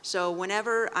events. So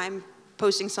whenever I'm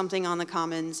posting something on the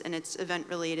Commons and it's event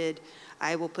related,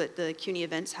 I will put the CUNY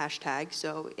events hashtag.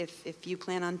 So if you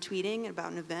plan on tweeting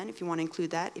about an event, if you want to include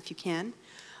that, if you can.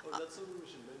 Oh, that's something we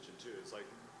should mention too. It's like,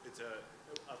 it's a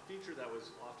feature that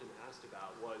was often asked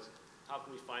about was how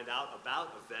can we find out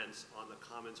about events on the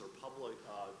Commons or public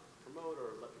promote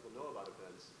or let people know about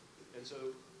events. And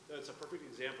so that's a perfect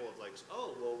example of like,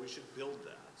 oh, well, we should build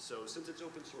that. So since it's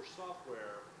open source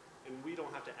software and we don't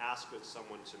have to ask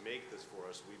someone to make this for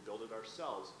us, we build it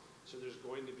ourselves. So there's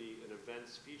going to be an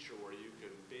events feature where you can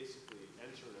basically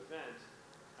enter an event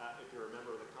if you're a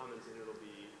member of the Commons, and it'll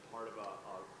be part of a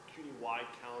CUNY-wide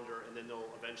calendar, and then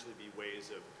there'll eventually be ways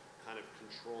of kind of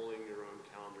controlling your own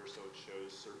calendar so it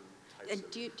shows certain types And of...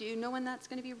 do you know when that's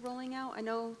going to be rolling out? I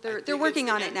know they're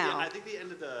working on it now. Yeah, I think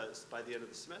by the end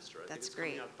of the semester. I think it's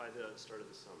coming out by the start of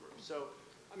the summer. So,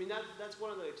 I mean, that's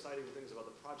one of the exciting things about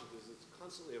the project is it's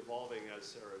constantly evolving, as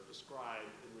Sarah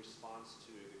described, in response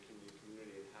to the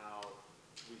community and how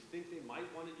we think they might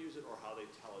want to use it or how they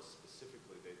tell us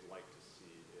specifically they'd like to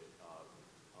see it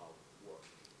work.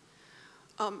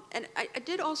 And I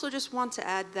did also just want to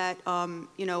add that,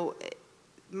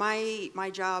 my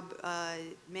job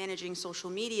managing social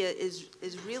media is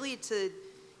really to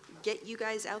get you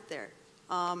guys out there.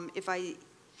 If I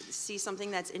see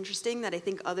something that's interesting that I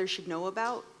think others should know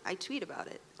about, I tweet about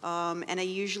it. And I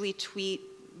usually tweet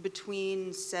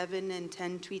between 7 and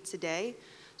 10 tweets a day.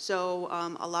 So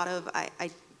a lot of, I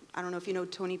don't know if you know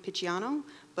Tony Picciano,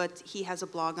 but he has a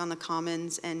blog on the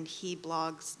Commons and he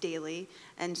blogs daily.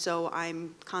 And so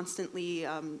I'm constantly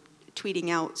tweeting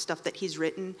out stuff that he's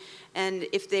written. And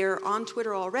if they're on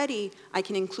Twitter already, I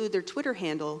can include their Twitter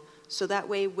handle. So that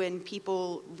way when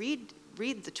people read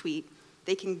the tweet,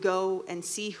 they can go and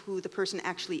see who the person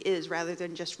actually is rather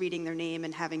than just reading their name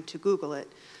and having to Google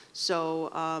it. So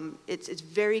it's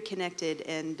very connected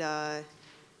and I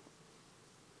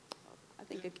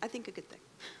think a good thing.